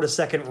afford a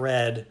second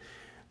red,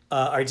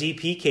 our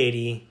DP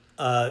Katie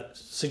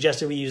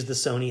suggested we use the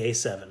Sony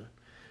A7,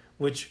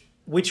 which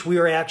we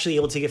were actually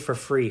able to get for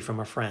free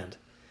from a friend.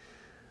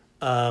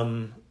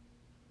 And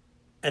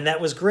that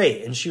was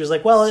great. And she was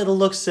like, "Well, it'll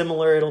look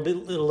similar. It'll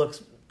look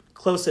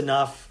close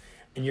enough,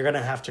 and you're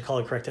gonna have to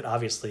color correct it,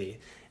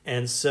 obviously."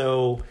 And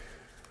so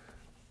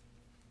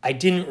I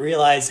didn't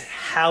realize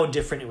how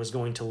different it was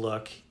going to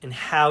look and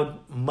how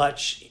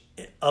much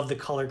of the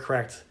color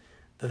correct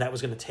that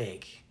was going to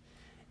take.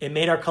 It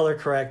made our color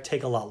correct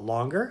take a lot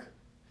longer,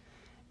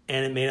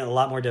 and it made it a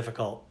lot more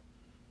difficult.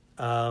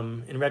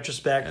 In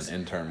retrospect...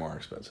 And in turn more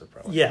expensive,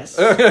 probably. Yes.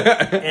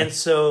 And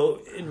so,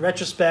 in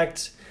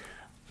retrospect,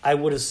 I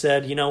would have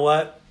said, you know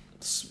what?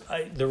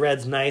 The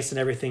red's nice and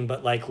everything,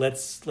 but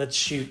let's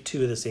shoot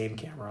 2 of the same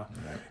camera.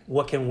 Right.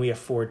 What can we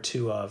afford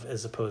 2 of,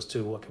 as opposed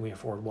to what can we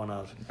afford 1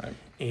 of? Right.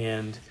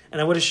 And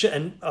I would have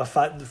and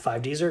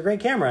 5Ds are a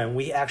great camera, and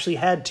we actually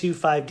had 2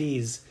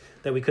 5Ds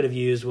that we could have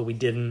used, but we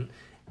didn't.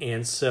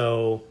 And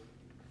so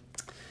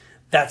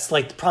that's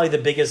probably the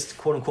biggest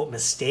quote unquote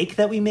mistake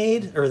that we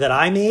made, or that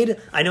I made.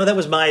 I know that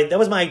was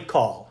my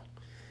call,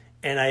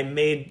 and I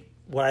made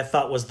what I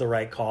thought was the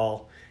right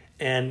call.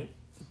 And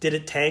did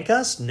it tank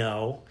us?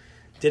 No.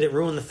 Did it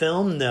ruin the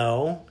film?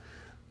 No.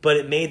 but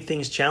it made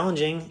things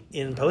challenging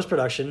in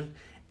post-production.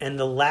 And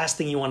the last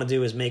thing you want to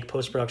do is make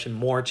post-production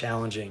more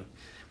challenging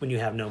when you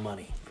have no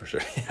money. For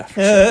sure. Yeah,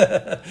 for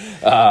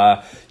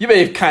sure. You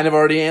may have kind of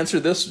already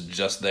answered this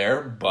just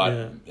there,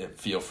 but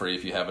feel free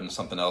if you have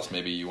something else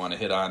maybe you want to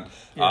hit on.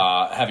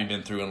 Have you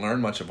been through and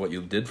learned much of what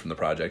you did from the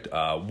project?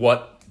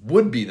 What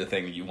would be the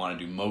thing that you want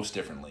to do most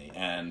differently?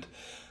 And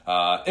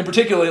in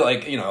particular,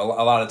 like, you know,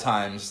 a lot of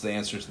times the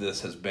answer to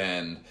this has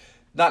been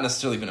not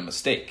necessarily even a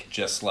mistake,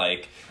 just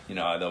like, you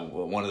know,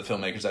 one of the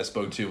filmmakers I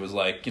spoke to was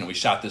like, you know, we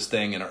shot this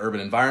thing in an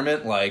urban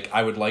environment. Like,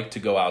 I would like to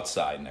go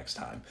outside next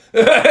time,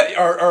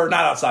 or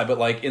not outside, but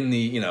like in the,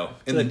 you know,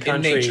 in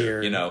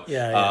nature, you know.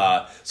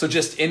 So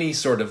just any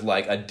sort of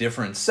like a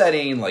different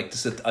setting, like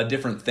just a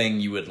different thing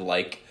you would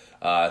like,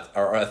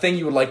 or a thing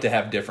you would like to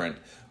have different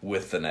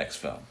with the next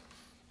film.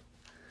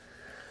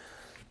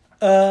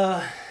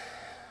 That's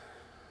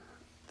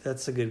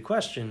a good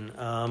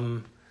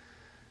question.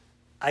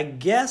 I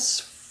guess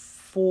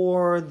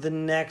for the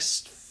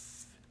next...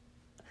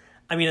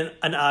 I mean,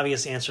 an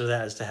obvious answer to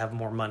that is to have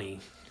more money.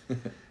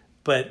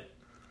 But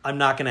I'm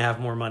not going to have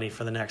more money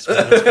for the next one.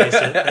 Let's face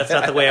it. That's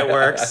not the way it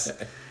works.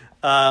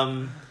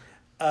 That's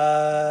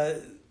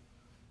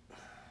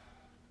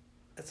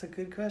a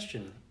good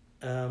question.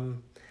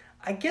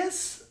 I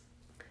guess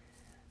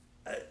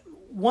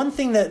one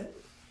thing,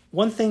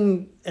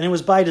 and it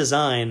was by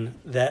design,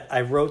 that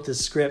I wrote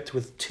this script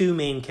with two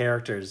main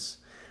characters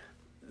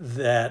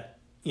that,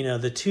 you know,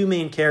 the two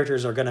main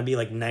characters are going to be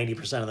like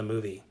 90% of the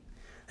movie.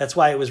 That's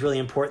why it was really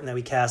important that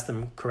we cast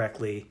them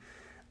correctly,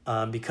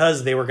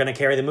 because they were going to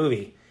carry the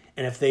movie.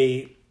 And if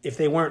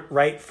they weren't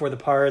right for the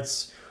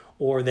parts,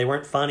 or they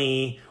weren't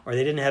funny, or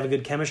they didn't have a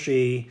good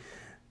chemistry,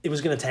 it was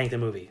going to tank the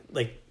movie,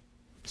 like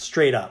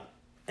straight up.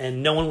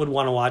 And no one would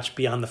want to watch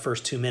beyond the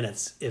first 2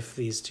 minutes if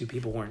these two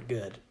people weren't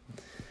good.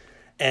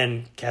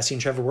 And Cassie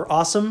and Trevor were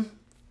awesome.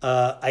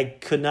 I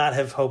could not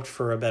have hoped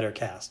for a better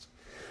cast.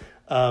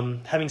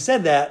 Having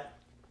said that,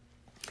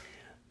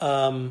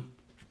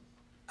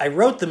 I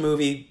wrote the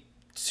movie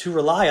to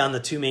rely on the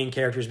two main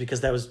characters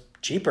because that was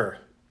cheaper.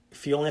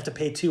 If you only have to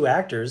pay 2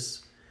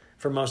 actors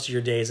for most of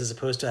your days as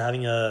opposed to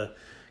having a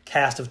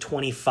cast of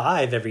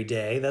 25 every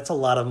day, that's a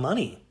lot of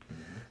money.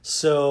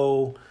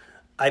 So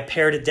I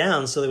pared it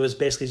down so it was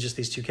basically just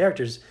these 2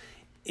 characters.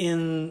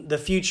 In the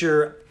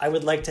future, I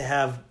would like to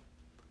have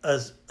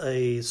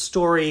a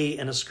story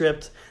and a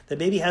script that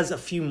maybe has a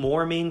few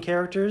more main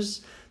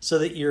characters so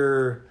that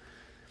you're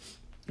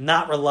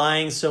not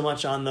relying so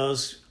much on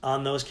those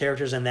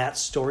characters and that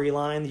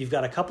storyline. You've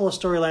got a couple of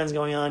storylines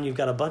going on. You've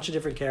got a bunch of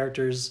different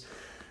characters,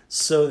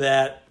 so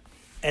that,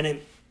 and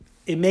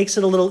it makes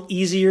it a little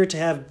easier to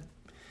have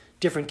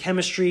different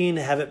chemistry and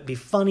to have it be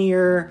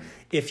funnier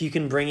if you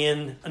can bring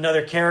in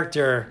another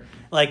character.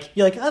 Like,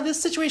 you're like, oh,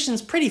 this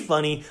situation's pretty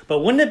funny, but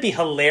wouldn't it be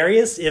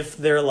hilarious if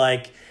they're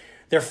like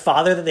their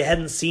father that they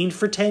hadn't seen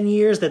for 10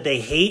 years that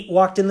they hate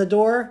walked in the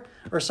door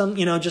or something,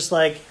 you know, just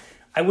like,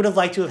 I would have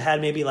liked to have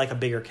had maybe like a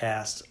bigger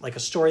cast, like a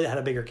story that had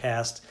a bigger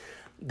cast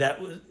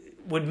that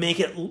would make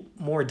it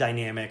more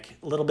dynamic,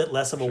 a little bit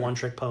less of a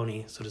one-trick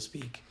pony, so to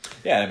speak.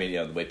 Yeah, I mean, you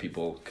know, the way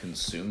people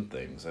consume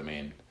things. I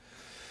mean,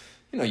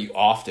 you know, you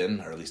often,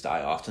 or at least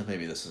I often,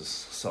 maybe this is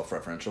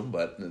self-referential,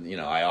 but, you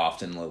know, I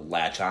often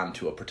latch on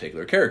to a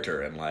particular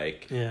character, and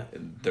like,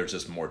 there's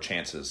just more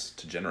chances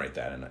to generate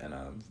that in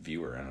a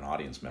viewer and an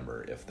audience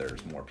member if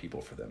there's more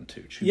people for them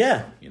to choose from,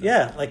 you know?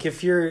 Yeah, like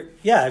if you're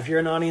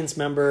an audience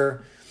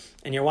member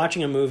and you're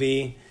watching a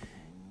movie,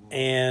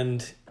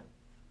 and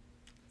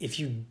if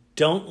you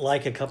don't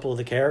like a couple of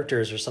the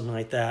characters or something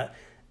like that,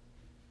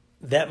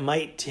 that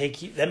might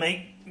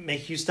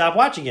make you stop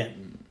watching it.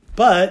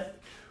 But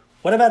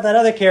what about that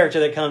other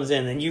character that comes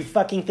in and you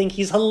fucking think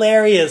he's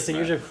hilarious and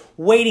you're just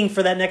waiting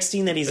for that next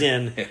scene that he's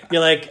in?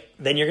 You're like,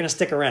 then you're going to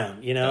stick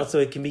around, you know? So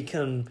it can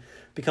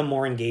become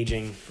more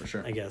engaging, for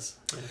sure, I guess.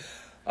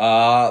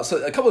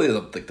 So a couple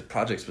of the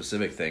project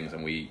specific things,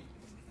 and we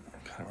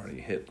kind of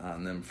already hit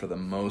on them for the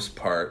most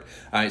part.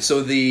 All right, so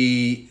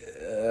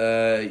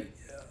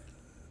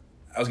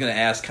I was going to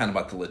ask kind of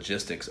about the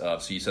logistics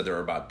of, so you said there were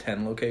about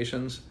 10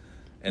 locations?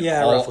 And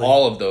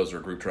all of those were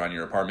grouped around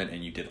your apartment,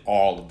 and you did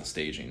all of the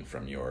staging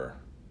from your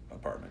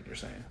apartment, you're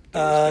saying?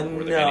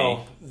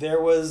 There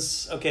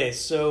was... Okay,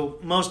 so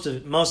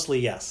mostly,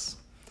 yes.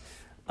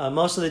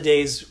 Most of the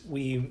days,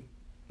 we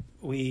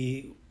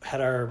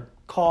had our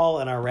call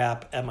and our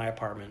wrap at my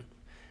apartment.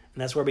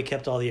 And that's where we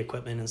kept all the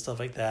equipment and stuff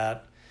like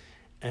that.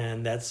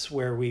 And that's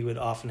where we would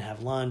often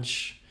have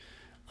lunch.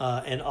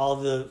 And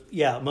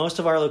most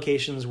of our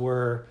locations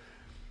were...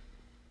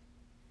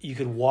 You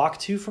could walk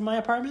to from my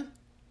apartment,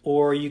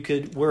 or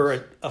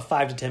we're a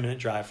 5 to 10 minute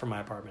drive from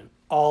my apartment,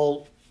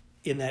 all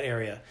in that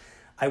area.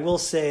 I will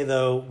say,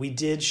 though, we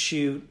did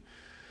shoot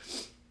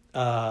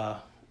one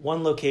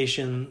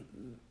location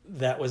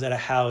that was at a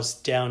house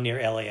down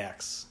near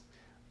LAX.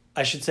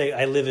 I should say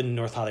I live in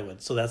North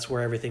Hollywood, so that's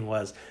where everything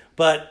was.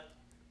 But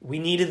we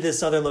needed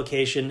this other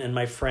location, and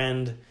my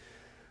friend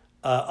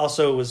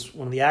also was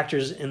one of the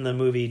actors in the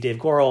movie, Dave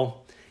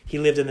Gorel. He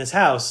lived in this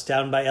house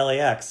down by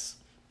LAX.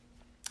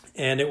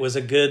 and it was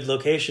a good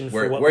location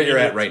for where you're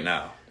at right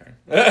now.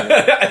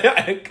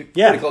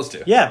 Pretty close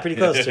to. Yeah, pretty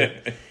close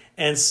to.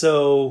 And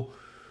so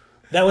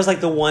that was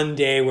like the one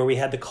day where we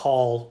had to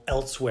call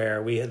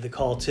elsewhere. We had to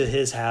call to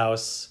his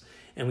house,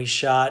 and we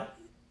shot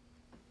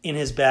in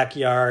his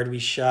backyard. We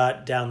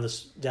shot down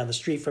the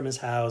street from his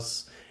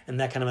house, and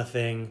that kind of a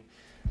thing.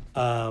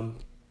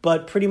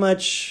 But pretty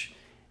much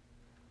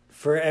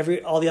for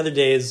all the other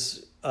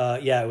days,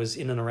 it was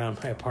in and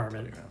around my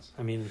apartment.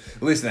 I mean,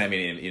 at least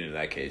in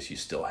that case, you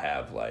still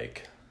have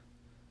like,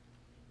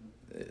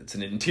 it's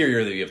an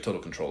interior that you have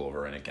total control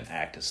over, and it can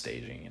act as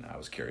staging. You know, I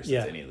was curious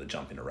if any of the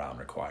jumping around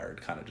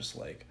required, kind of just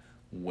like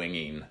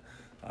winging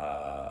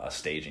a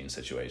staging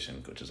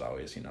situation, which is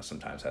always, you know,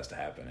 sometimes has to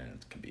happen, and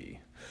it can be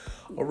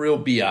a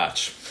real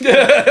biatch.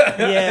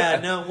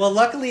 Well,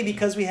 luckily,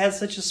 because we had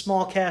such a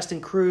small cast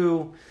and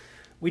crew,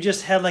 we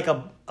just had like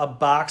a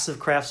box of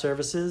craft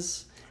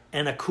services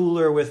and a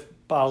cooler with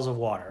bottles of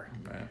water.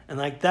 Right. And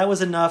like that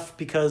was enough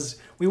because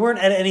we weren't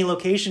at any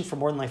location for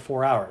more than like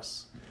 4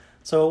 hours.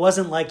 So it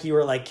wasn't like you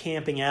were like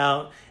camping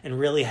out and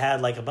really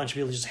had like a bunch of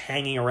people just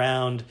hanging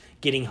around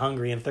getting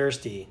hungry and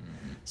thirsty.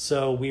 Mm-hmm.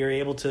 So we were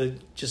able to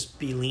just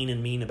be lean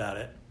and mean about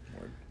it.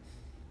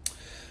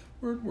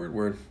 Word. I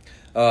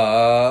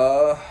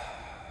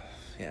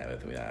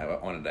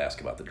wanted to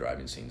ask about the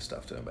driving scene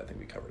stuff too, but I think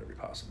we covered every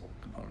possible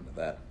component of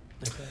that.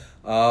 Okay.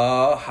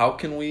 How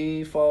can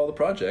we follow the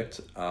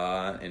project?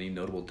 Any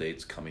notable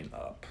dates coming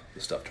up?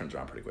 The stuff turns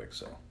around pretty quick,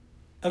 so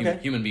okay.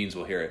 Human beings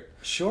will hear it.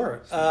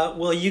 Sure.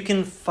 Well, you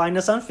can find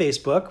us on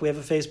Facebook. We have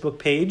a Facebook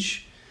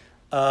page.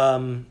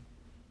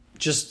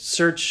 Just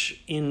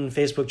search in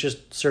Facebook.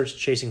 Just search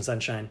Chasing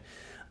Sunshine.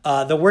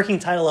 The working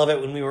title of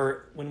it when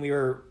we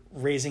were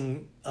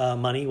raising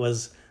money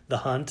was The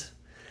Hunt.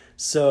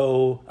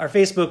 So our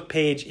Facebook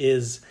page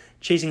is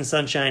Chasing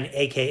Sunshine,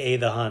 aka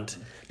The Hunt.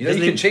 You know,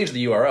 you can change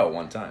the URL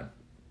one time.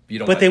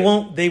 They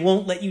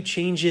won't let you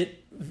change it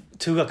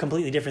to a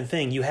completely different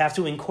thing. You have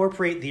to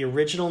incorporate the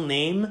original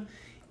name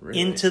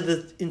into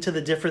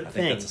the different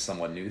thing. I think that's a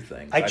somewhat new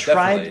thing. I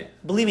tried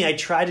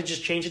to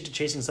just change it to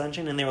Chasing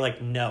Sunshine, and they were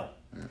like, no.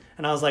 Yeah.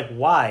 And I was like,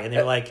 why? And they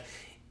were like,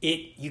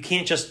 you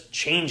can't just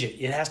change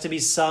it. It has to be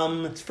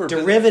some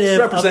derivative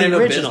of the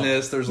original.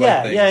 Business. There's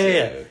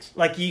things.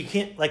 Like you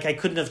can't. Like I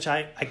couldn't have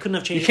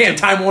changed. You can't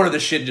Time Warner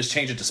this shit and just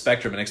change it to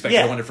Spectrum and expect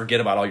everyone to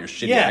forget about all your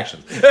shitty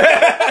actions.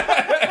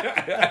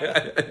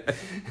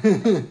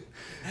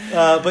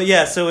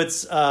 So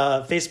it's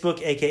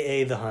Facebook,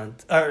 aka The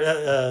Hunt,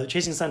 or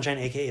Chasing Sunshine,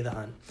 aka The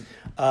Hunt.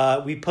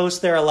 We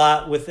post there a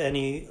lot with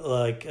any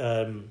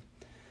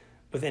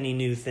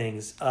new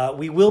things.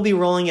 We will be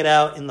rolling it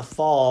out in the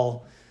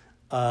fall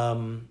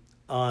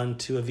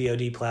onto a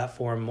VOD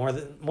platform. More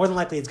than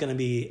likely, it's going to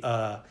be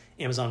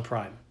Amazon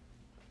Prime.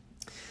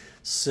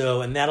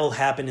 So, and that'll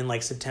happen in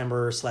like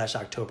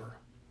September/October.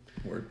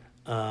 Word.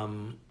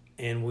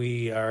 And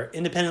we are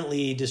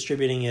independently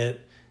distributing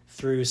it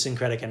through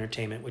Syncretic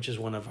Entertainment, which is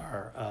one of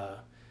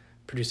our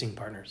producing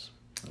partners.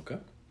 Okay.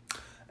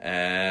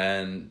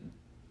 And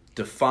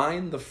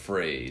define the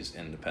phrase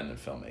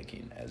independent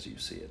filmmaking as you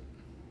see it.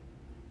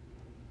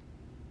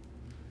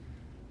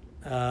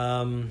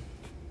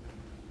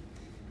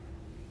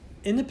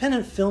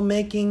 Independent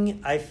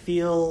filmmaking, I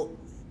feel,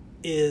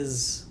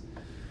 is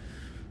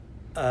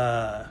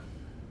it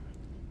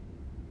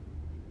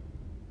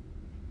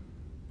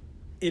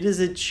is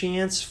a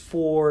chance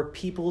for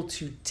people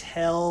to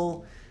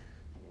tell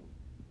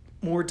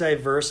more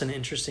diverse and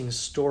interesting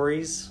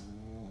stories,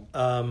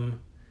 and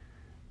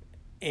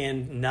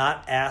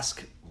not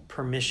ask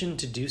permission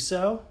to do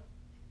so,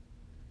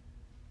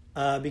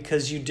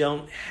 because you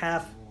don't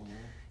have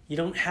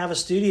a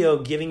studio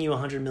giving you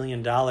 $100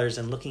 million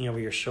and looking over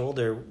your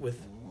shoulder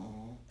with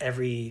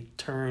every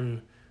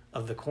turn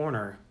of the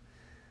corner.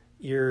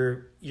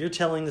 You're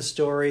telling the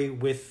story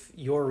with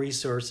your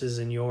resources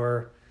and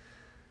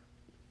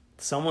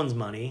someone's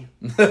money.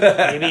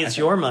 Maybe it's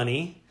your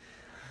money.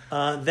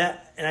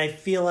 And I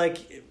feel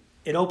like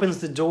it opens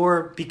the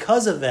door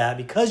because of that,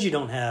 because you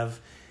don't have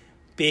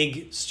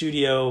big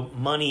studio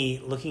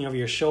money looking over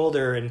your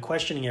shoulder and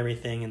questioning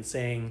everything and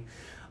saying,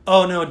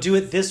 "Oh no, do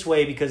it this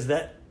way because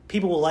that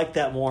people will like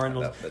that more and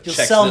you'll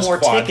sell more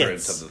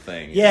tickets." Of the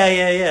thing.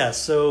 Yeah.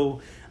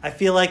 So I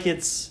feel like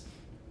it's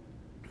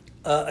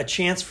a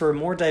chance for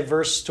more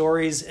diverse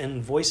stories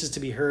and voices to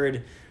be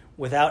heard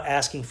without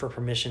asking for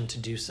permission to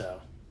do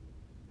so.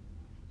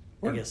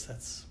 I guess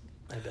that's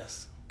my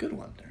best. Good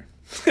one there.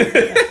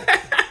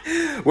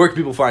 Where can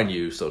people find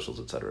you, socials,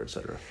 et cetera, et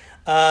cetera?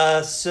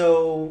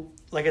 So,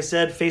 like I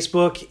said,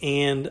 Facebook,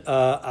 and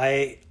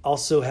I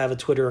also have a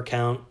Twitter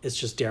account. It's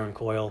just Darren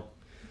Coyle.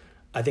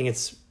 I think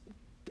it's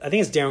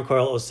Darren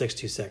Coyle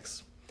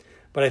 0626.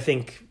 But I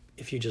think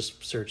if you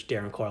just search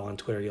Darren Coyle on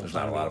Twitter, you'll find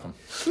not a lot of them.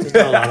 There's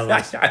not a lot of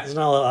us. There's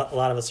not a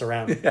lot of us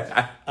around.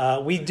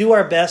 We do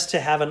our best to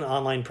have an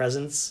online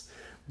presence,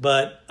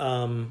 but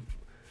I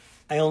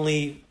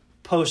only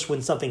post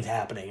when something's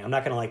happening. I'm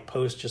not going to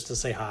post just to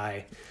say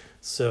hi.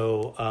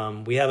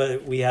 So we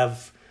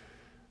have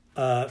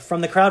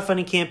from the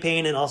crowdfunding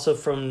campaign and also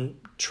from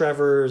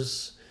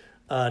Trevor's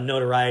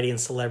notoriety and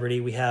celebrity.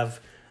 We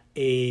have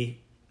a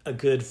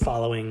good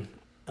following,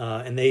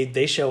 and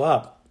they show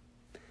up.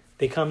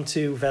 They come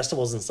to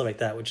festivals and stuff like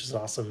that, which is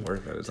awesome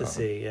to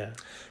see. Yeah,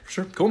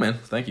 Sure. Cool, man.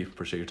 Thank you.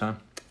 Appreciate your time.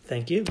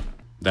 thank you.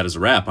 That is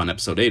a wrap on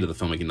episode 8 of the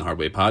Filmmaking the Hard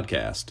Way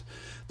podcast.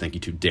 Thank you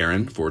to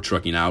Darren for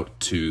trucking out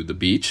to the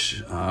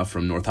beach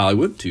from North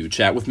Hollywood to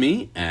chat with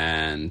me.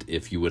 And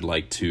if you would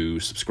like to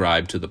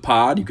subscribe to the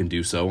pod, you can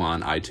do so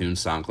on iTunes,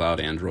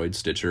 SoundCloud, Android,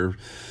 Stitcher,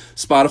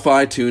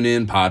 Spotify,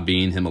 TuneIn,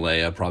 Podbean,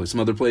 Himalaya, probably some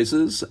other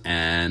places.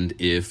 And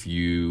if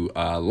you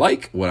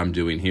like what I'm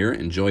doing here,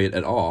 enjoy it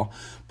at all,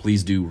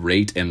 please do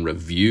rate and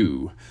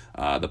review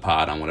the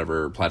pod on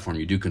whatever platform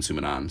you do consume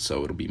it on,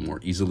 so it'll be more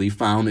easily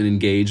found and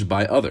engaged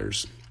by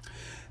others.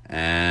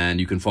 And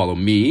you can follow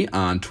me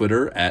on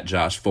Twitter at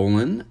Josh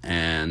Folan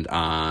and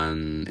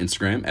on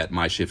Instagram at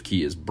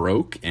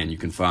MyShiftKeyIsBroke. And you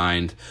can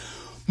find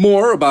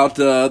more about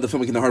the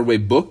Filmmaking the Hard Way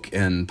book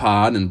and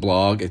pod and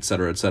blog,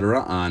 etc.,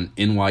 on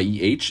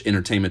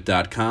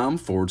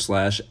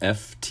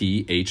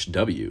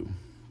nyehentertainment.com/FTHW.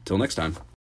 Till next time.